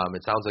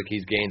 It sounds like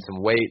he's gained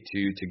some weight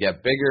to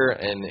get bigger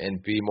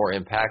and be more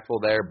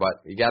impactful there,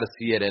 but you got to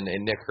see it, and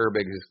Nick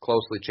Herbig is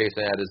closely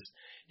chasing at his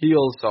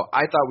heels. So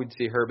I thought we'd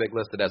see Herbig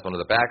listed as one of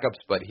the backups,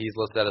 but he's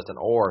listed as an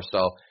OR,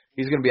 so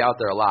he's going to be out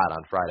there a lot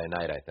on Friday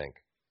night, I think.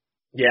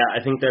 Yeah,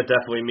 I think that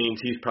definitely means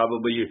he's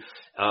probably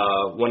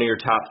one of your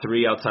top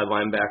 3 outside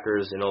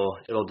linebackers, and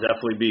it'll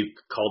definitely be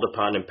called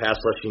upon in pass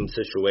rushing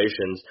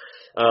situations.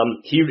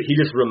 He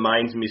just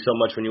reminds me so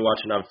much when you watch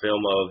it on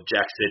film of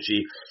Jack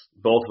Sitchie,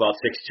 both about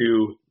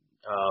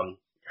 6'2".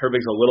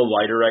 Herbig's a little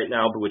lighter right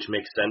now, but which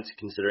makes sense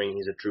considering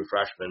he's a true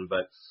freshman.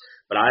 But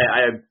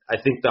I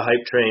think the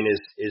hype train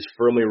is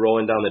firmly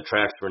rolling down the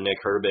tracks for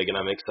Nick Herbig, and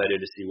I'm excited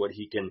to see what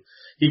he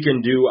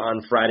can do on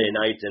Friday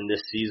night in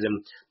this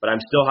season. But I'm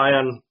still high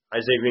on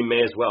Isaiah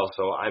Green-May as well.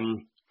 So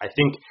I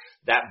think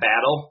that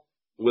battle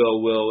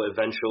will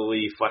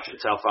eventually flesh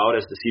itself out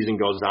as the season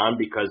goes on,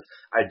 because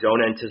I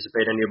don't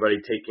anticipate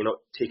anybody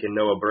taking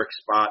Noah Burke's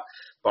spot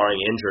barring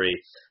injury.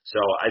 So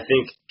I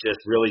think just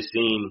really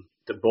seeing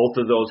both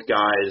of those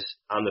guys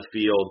on the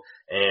field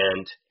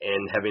and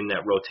having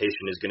that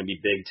rotation is going to be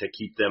big to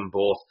keep them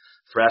both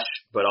fresh,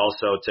 but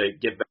also to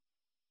get back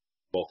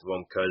both of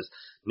them, because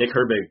Nick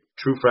Herbig,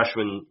 true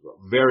freshmen,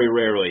 very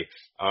rarely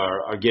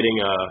are getting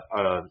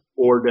a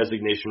OR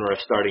designation or a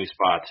starting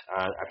spot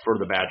for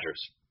the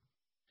Badgers.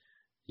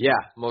 Yeah,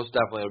 most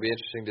definitely. It'll be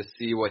interesting to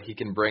see what he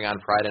can bring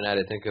on Friday night.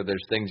 I think if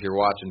there's things you're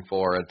watching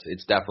for,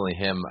 it's definitely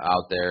him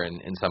out there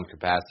in some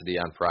capacity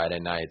on Friday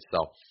night.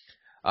 So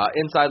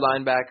inside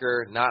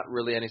linebacker, not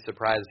really any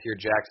surprises here.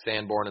 Jack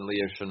Sanborn and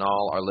Leo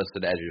Chenal are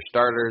listed as your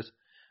starters.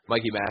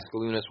 Mikey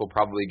Mascalunas will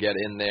probably get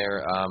in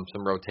there,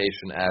 some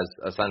rotation as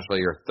essentially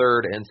your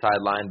third inside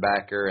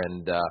linebacker,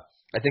 and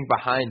I think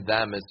behind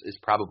them is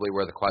probably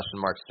where the question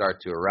marks start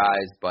to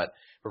arise. But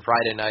for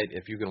Friday night,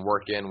 if you can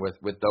work in with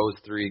those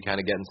three kind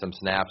of getting some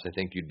snaps, I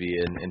think you'd be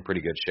in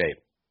pretty good shape.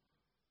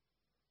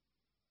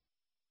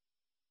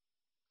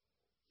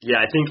 Yeah,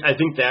 I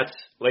think that's,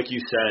 like you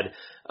said,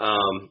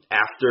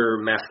 after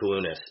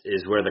Mascalunas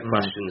is where the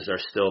questions are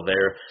still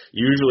there.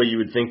 Usually you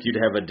would think you'd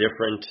have a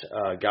different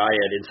guy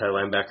at inside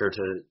linebacker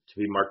to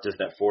be marked as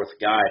that fourth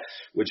guy,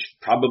 which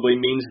probably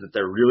means that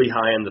they're really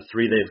high on the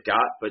three they've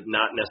got, but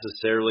not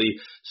necessarily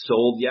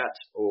sold yet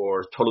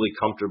or totally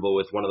comfortable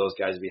with one of those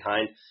guys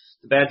behind.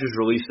 The Badgers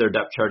release their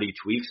depth chart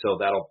each week, so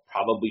that'll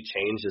probably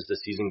change as the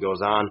season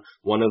goes on.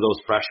 One of those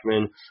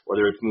freshmen,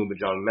 whether it's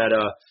Mubajong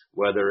Meta,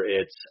 whether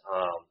it's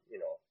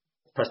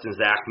Preston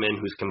Zachman,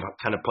 who's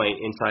kind of playing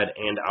inside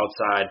and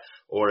outside,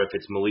 or if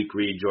it's Malik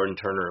Reed, Jordan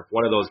Turner,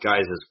 one of those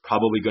guys is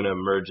probably going to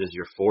emerge as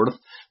your fourth.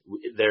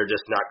 They're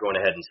just not going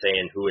ahead and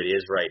saying who it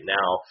is right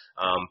now,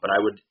 but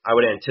I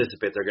would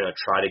anticipate they're going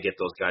to try to get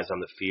those guys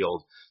on the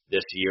field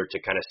this year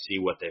to kind of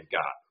see what they've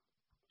got.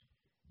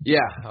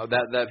 Yeah,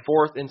 that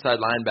fourth inside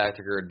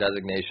linebacker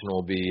designation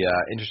will be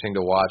interesting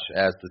to watch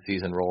as the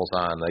season rolls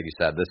on. Like you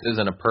said, this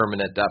isn't a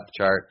permanent depth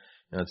chart.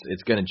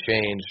 It's going to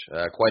change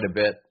quite a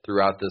bit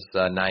throughout this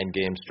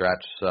 9-game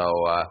stretch. So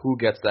who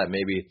gets that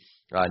maybe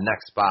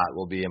next spot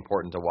will be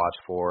important to watch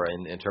for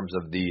in terms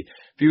of the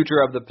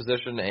future of the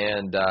position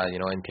and,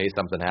 in case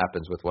something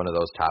happens with one of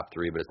those top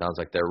three. But it sounds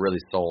like they're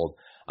really sold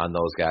on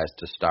those guys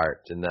to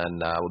start. And then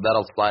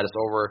that'll slide us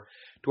over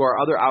to our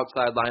other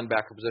outside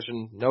linebacker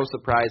position. No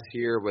surprise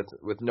here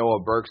with Noah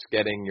Burks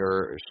getting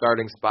your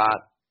starting spot.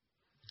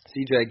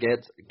 CJ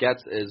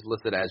Getz is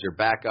listed as your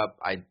backup.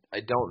 I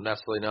don't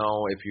necessarily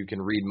know if you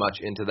can read much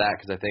into that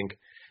because I think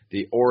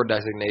the or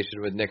designation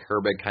with Nick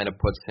Herbig kind of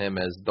puts him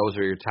as those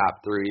are your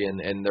top three,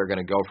 and they're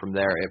going to go from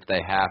there if they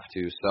have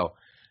to. So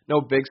no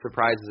big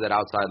surprises at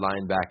outside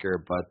linebacker,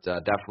 but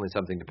definitely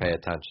something to pay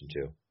attention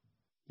to.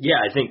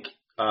 Yeah, I think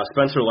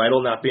Spencer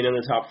Lytle not being in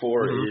the top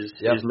four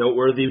is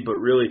noteworthy, but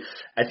really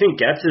I think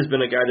Getz has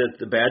been a guy that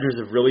the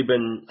Badgers have really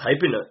been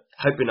hyping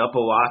up a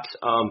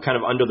lot, kind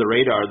of under the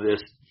radar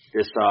this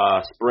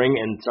spring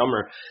and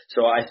summer.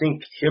 So I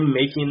think him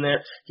making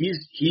that, he's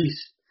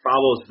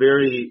follows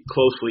very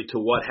closely to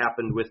what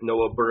happened with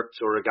Noah Burks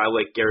or a guy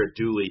like Garrett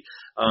Dooley,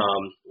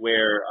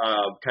 where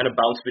kind of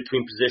bounce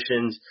between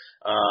positions,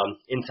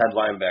 inside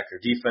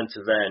linebacker,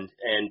 defensive end,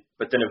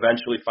 but then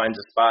eventually finds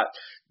a spot.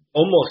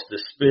 Almost the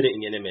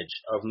spitting image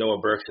of Noah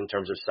Burks in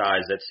terms of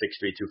size at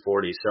 6'3",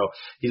 240. So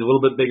he's a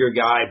little bit bigger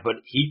guy, but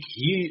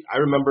I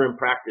remember in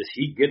practice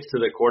he gets to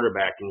the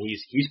quarterback and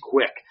he's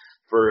quick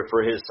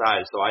for his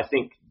size. So I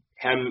think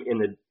him in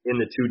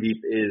the two deep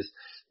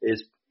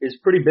is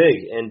pretty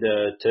big, and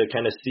to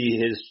kind of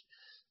see his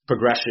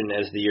progression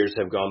as the years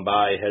have gone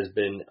by has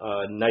been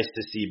nice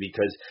to see,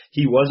 because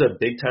he was a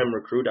big time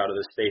recruit out of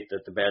the state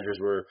that the Badgers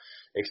were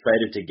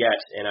excited to get,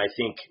 and I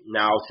think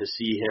now to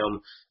see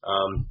him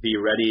be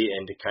ready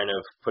and to kind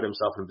of put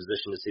himself in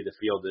position to see the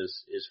field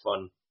is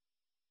fun.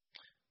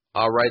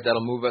 All right,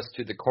 that'll move us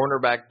to the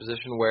cornerback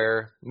position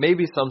where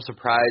maybe some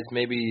surprise,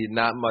 maybe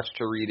not much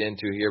to read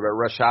into here, but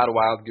Rashad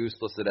Wildgoose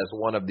listed as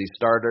one of the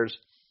starters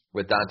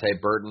with Dante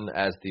Burton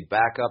as the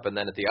backup. And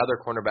then at the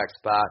other cornerback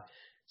spot,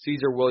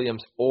 Caesar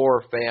Williams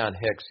or Faion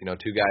Hicks,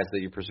 two guys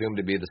that you presume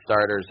to be the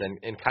starters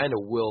and kind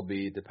of will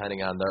be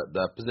depending on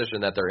the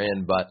position that they're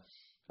in. But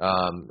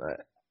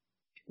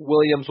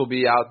Williams will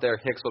be out there,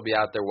 Hicks will be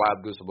out there,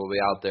 Wildgoose will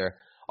be out there,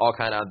 all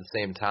kind of at the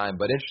same time.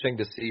 But interesting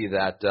to see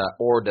that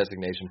or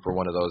designation for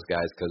one of those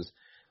guys, because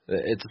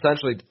it's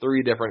essentially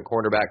three different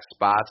cornerback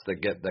spots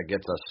that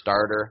gets a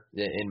starter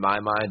in my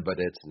mind, but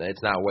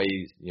it's not way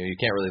you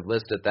can't really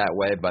list it that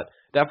way, but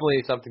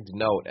definitely something to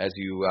note as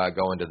you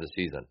go into the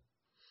season.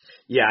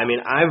 Yeah, I mean,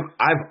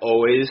 I've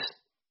always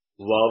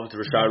loved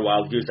Rashad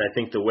Wildgoose. I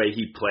think the way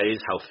he plays,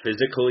 how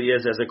physical he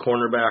is as a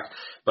cornerback,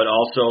 but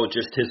also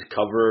just his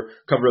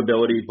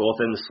coverability both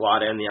in the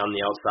slot and on the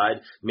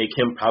outside make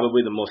him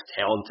probably the most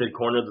talented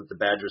corner that the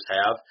Badgers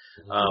have.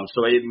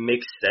 So it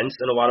makes sense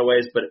in a lot of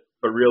ways, but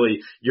really,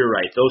 you're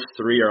right. Those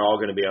three are all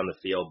going to be on the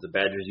field. The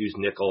Badgers use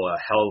nickel a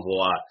hell of a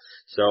lot.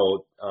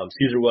 So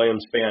Caesar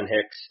Williams, Faion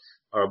Hicks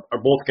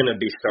are both going to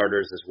be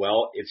starters as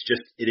well. It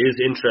is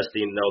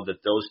interesting, though,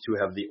 that those two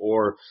have the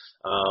or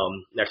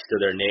next to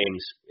their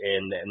names,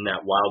 and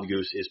that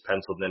Wildgoose is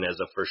penciled in as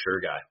a for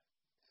sure guy.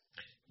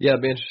 Yeah,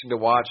 it'll be interesting to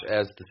watch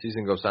as the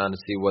season goes on to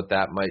see what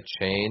that might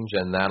change,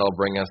 and that'll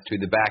bring us to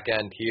the back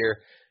end here.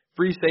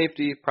 Free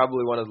safety,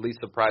 probably one of the least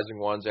surprising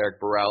ones.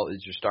 Eric Burrell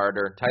is your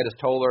starter. Titus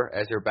Toller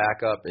as your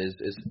backup is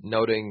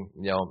noting,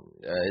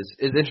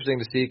 is interesting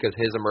to see because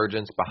his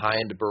emergence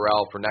behind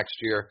Burrell for next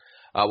year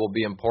will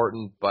be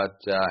important. But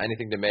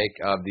anything to make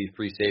of the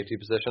free safety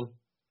position?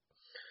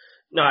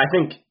 No, I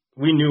think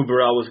we knew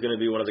Burrell was going to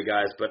be one of the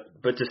guys,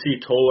 but to see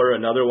Toller,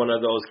 another one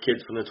of those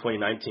kids from the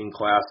 2019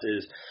 class,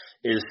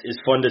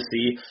 is fun to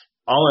see.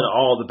 All in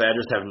all, the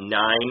Badgers have 9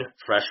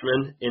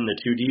 freshmen in the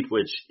two deep,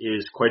 which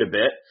is quite a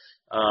bit.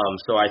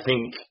 So I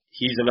think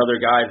he's another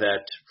guy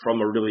that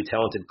from a really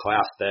talented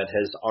class that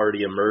has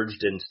already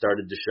emerged and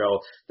started to show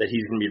that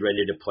he's going to be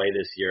ready to play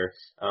this year.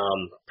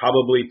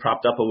 Probably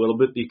propped up a little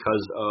bit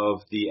because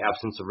of the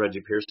absence of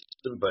Reggie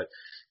Pearson, but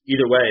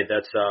either way,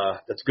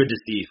 that's good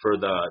to see for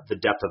the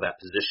depth of that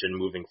position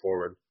moving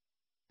forward.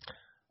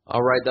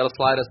 All right, that'll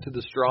slide us to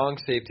the strong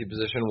safety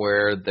position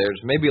where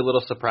there's maybe a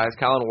little surprise.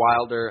 Colin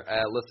Wilder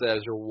listed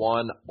as your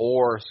one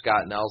or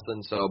Scott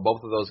Nelson, so both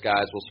of those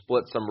guys will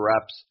split some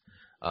reps.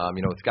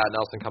 With Scott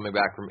Nelson coming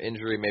back from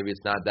injury, maybe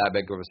it's not that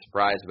big of a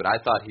surprise, but I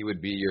thought he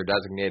would be your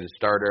designated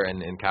starter and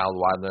Colin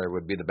Wilder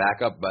would be the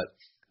backup, but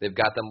they've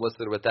got them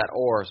listed with that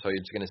or, so you're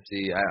just going to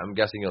see, I'm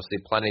guessing you'll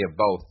see plenty of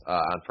both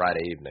on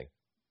Friday evening.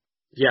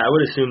 Yeah, I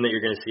would assume that you're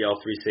going to see all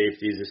three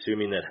safeties,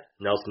 assuming that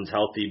Nelson's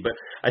healthy. But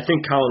I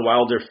think Colin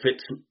Wilder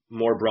fits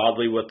more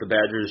broadly what the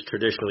Badgers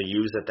traditionally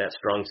use at that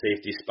strong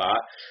safety spot.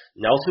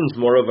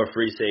 Nelson's more of a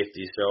free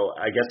safety, so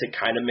I guess it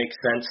kind of makes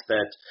sense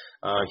that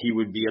he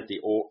would be at the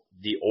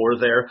or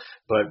there.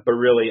 But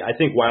really, I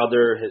think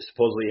Wilder has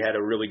supposedly had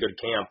a really good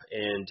camp,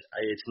 and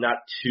it's not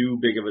too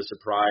big of a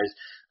surprise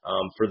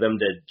for them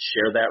to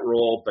share that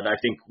role. But I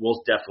think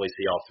we'll definitely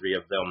see all three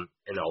of them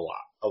in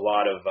a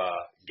lot of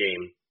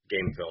game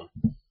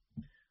film.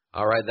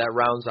 All right, that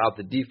rounds out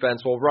the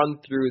defense. We'll run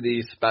through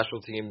the special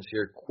teams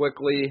here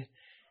quickly.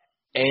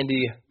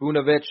 Andy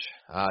Bunovich,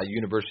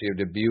 University of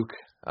Dubuque,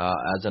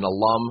 as an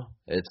alum.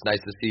 It's nice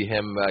to see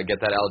him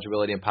get that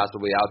eligibility and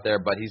possibly out there,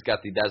 but he's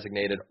got the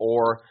designated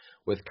or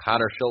with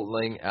Connor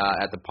Schiltling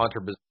at the punter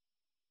position.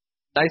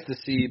 Nice to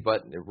see,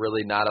 but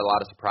really not a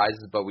lot of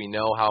surprises, but we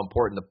know how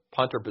important the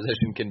punter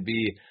position can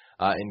be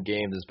in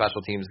games, and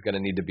special teams is going to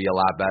need to be a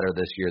lot better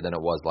this year than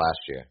it was last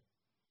year.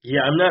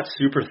 Yeah, I'm not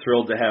super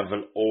thrilled to have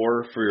an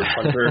or for your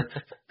punter.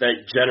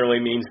 That generally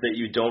means that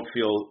you don't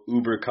feel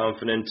uber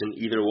confident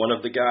in either one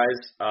of the guys.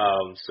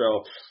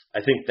 So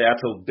I think that's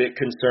a bit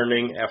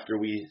concerning after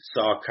we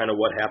saw kind of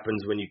what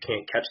happens when you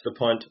can't catch the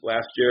punt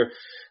last year.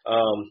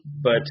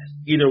 But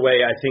either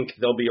way, I think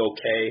they'll be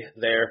okay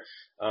there.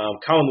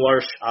 Colin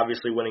Larsh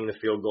obviously winning the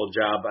field goal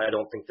job. I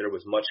don't think there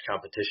was much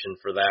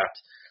competition for that.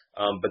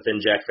 But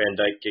then Jack Van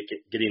Dyke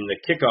getting the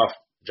kickoff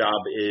job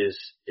is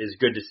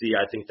good to see.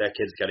 I think that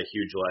kid's got a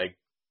huge leg.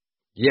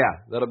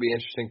 Yeah, that'll be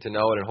interesting to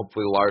note, and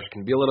hopefully Larsh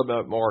can be a little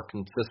bit more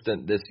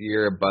consistent this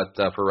year, but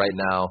for right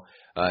now,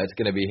 it's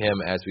going to be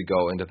him as we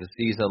go into the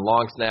season.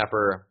 Long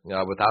snapper,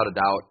 without a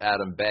doubt,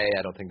 Adam Bay.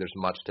 I don't think there's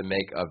much to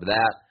make of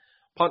that.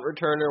 Punt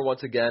returner,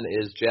 once again,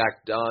 is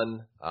Jack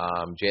Dunn.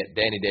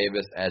 Danny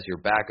Davis as your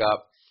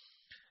backup.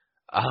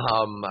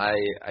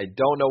 I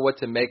don't know what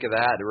to make of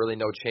that. There are really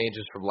no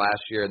changes from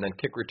last year. And then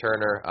kick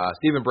returner,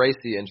 Stephen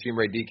Bracey and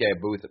Chimere Dike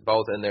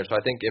both in there. So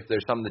I think if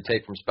there's something to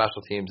take from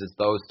special teams, it's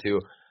those two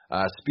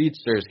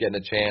speedsters getting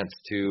a chance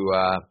to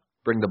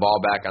bring the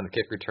ball back on the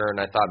kick return.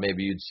 I thought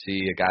maybe you'd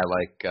see a guy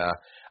like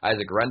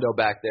Isaac Rendo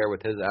back there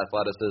with his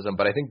athleticism.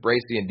 But I think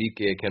Bracey and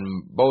Dike can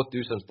both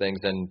do some things.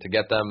 And to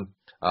get them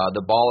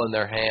the ball in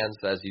their hands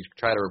as you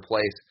try to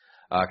replace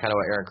kind of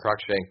what Aaron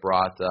Cruikshank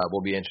brought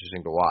will be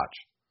interesting to watch.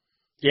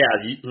 Yeah,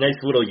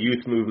 nice little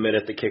youth movement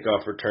at the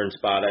kickoff return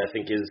spot I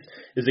think is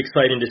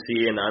exciting to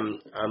see, and I'm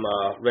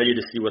ready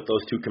to see what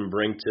those two can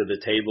bring to the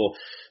table.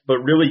 But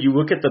really, you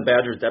look at the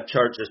Badgers depth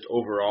chart just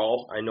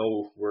overall. I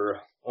know we're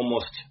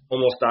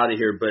almost out of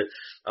here, but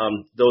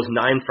those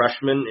 9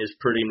 freshmen is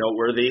pretty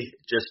noteworthy.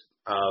 Just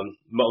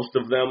most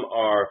of them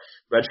are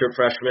redshirt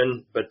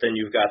freshmen, but then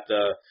you've got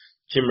the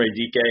Chimere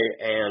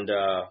Dike and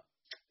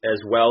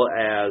as well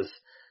as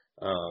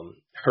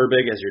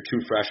Herbig as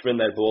your 2 freshmen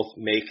that both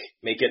make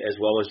it, as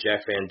well as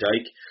Jack Van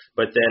Dyke,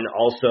 but then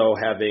also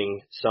having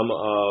some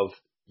of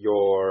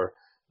your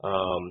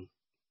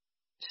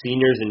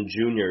seniors and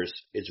juniors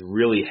is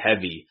really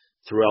heavy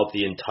throughout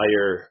the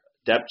entire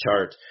depth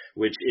chart,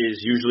 which is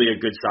usually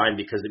a good sign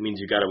because it means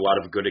you got a lot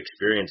of good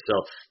experience. So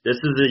this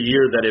is a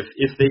year that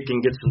if they can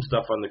get some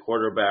stuff on the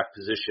quarterback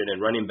position and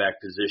running back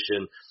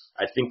position,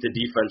 I think the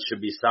defense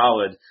should be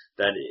solid.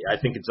 That I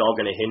think it's all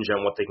going to hinge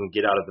on what they can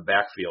get out of the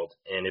backfield.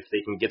 And if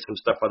they can get some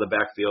stuff out of the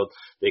backfield,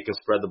 they can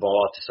spread the ball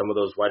out to some of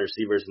those wide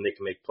receivers and they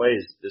can make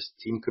plays. This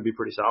team could be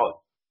pretty solid.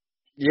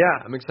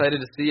 Yeah, I'm excited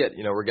to see it.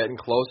 We're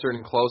getting closer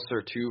and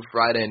closer to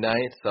Friday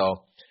night,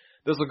 so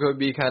this will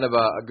be kind of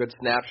a good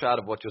snapshot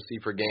of what you'll see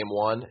for Game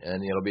 1,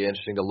 and it'll be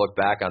interesting to look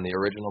back on the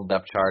original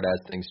depth chart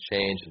as things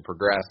change and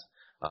progress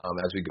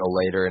as we go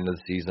later into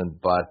the season.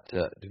 But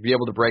to be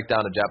able to break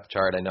down a depth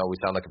chart, I know we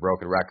sound like a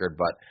broken record,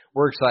 but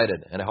we're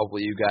excited, and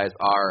hopefully you guys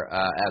are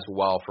as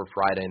well for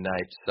Friday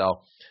night.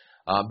 So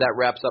that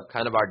wraps up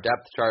kind of our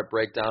depth chart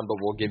breakdown, but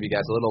we'll give you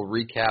guys a little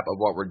recap of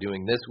what we're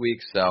doing this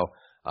week. So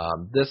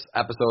this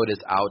episode is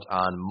out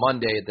on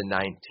Monday the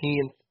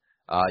 19th.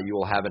 You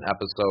will have an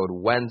episode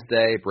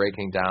Wednesday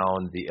breaking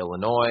down the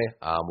Illinois.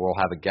 We'll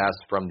have a guest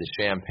from the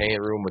Champaign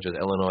Room, which is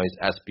Illinois'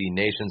 SB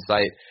Nation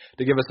site,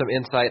 to give us some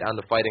insight on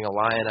the Fighting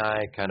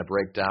Illini, kind of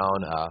break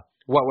down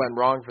what went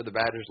wrong for the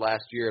Badgers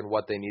last year and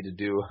what they need to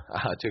do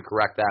to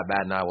correct that.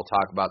 Matt and I will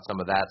talk about some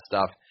of that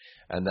stuff,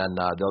 and then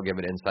they'll give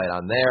an insight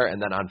on there.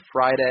 And then on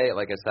Friday,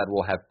 like I said,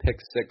 we'll have Pick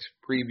 6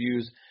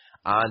 previews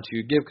on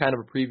to give kind of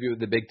a preview of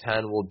the Big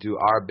Ten. We'll do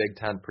our Big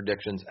Ten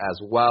predictions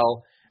as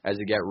well as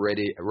we get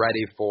ready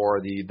for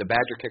the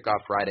Badger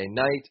kickoff Friday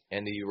night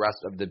and the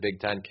rest of the Big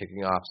Ten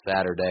kicking off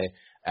Saturday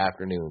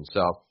afternoon.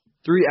 So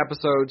 3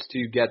 episodes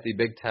to get the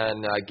Big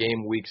Ten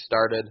game week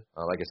started.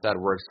 Like I said,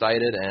 we're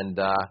excited, and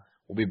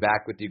we'll be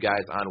back with you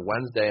guys on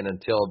Wednesday. And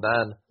until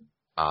then,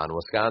 on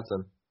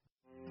Wisconsin.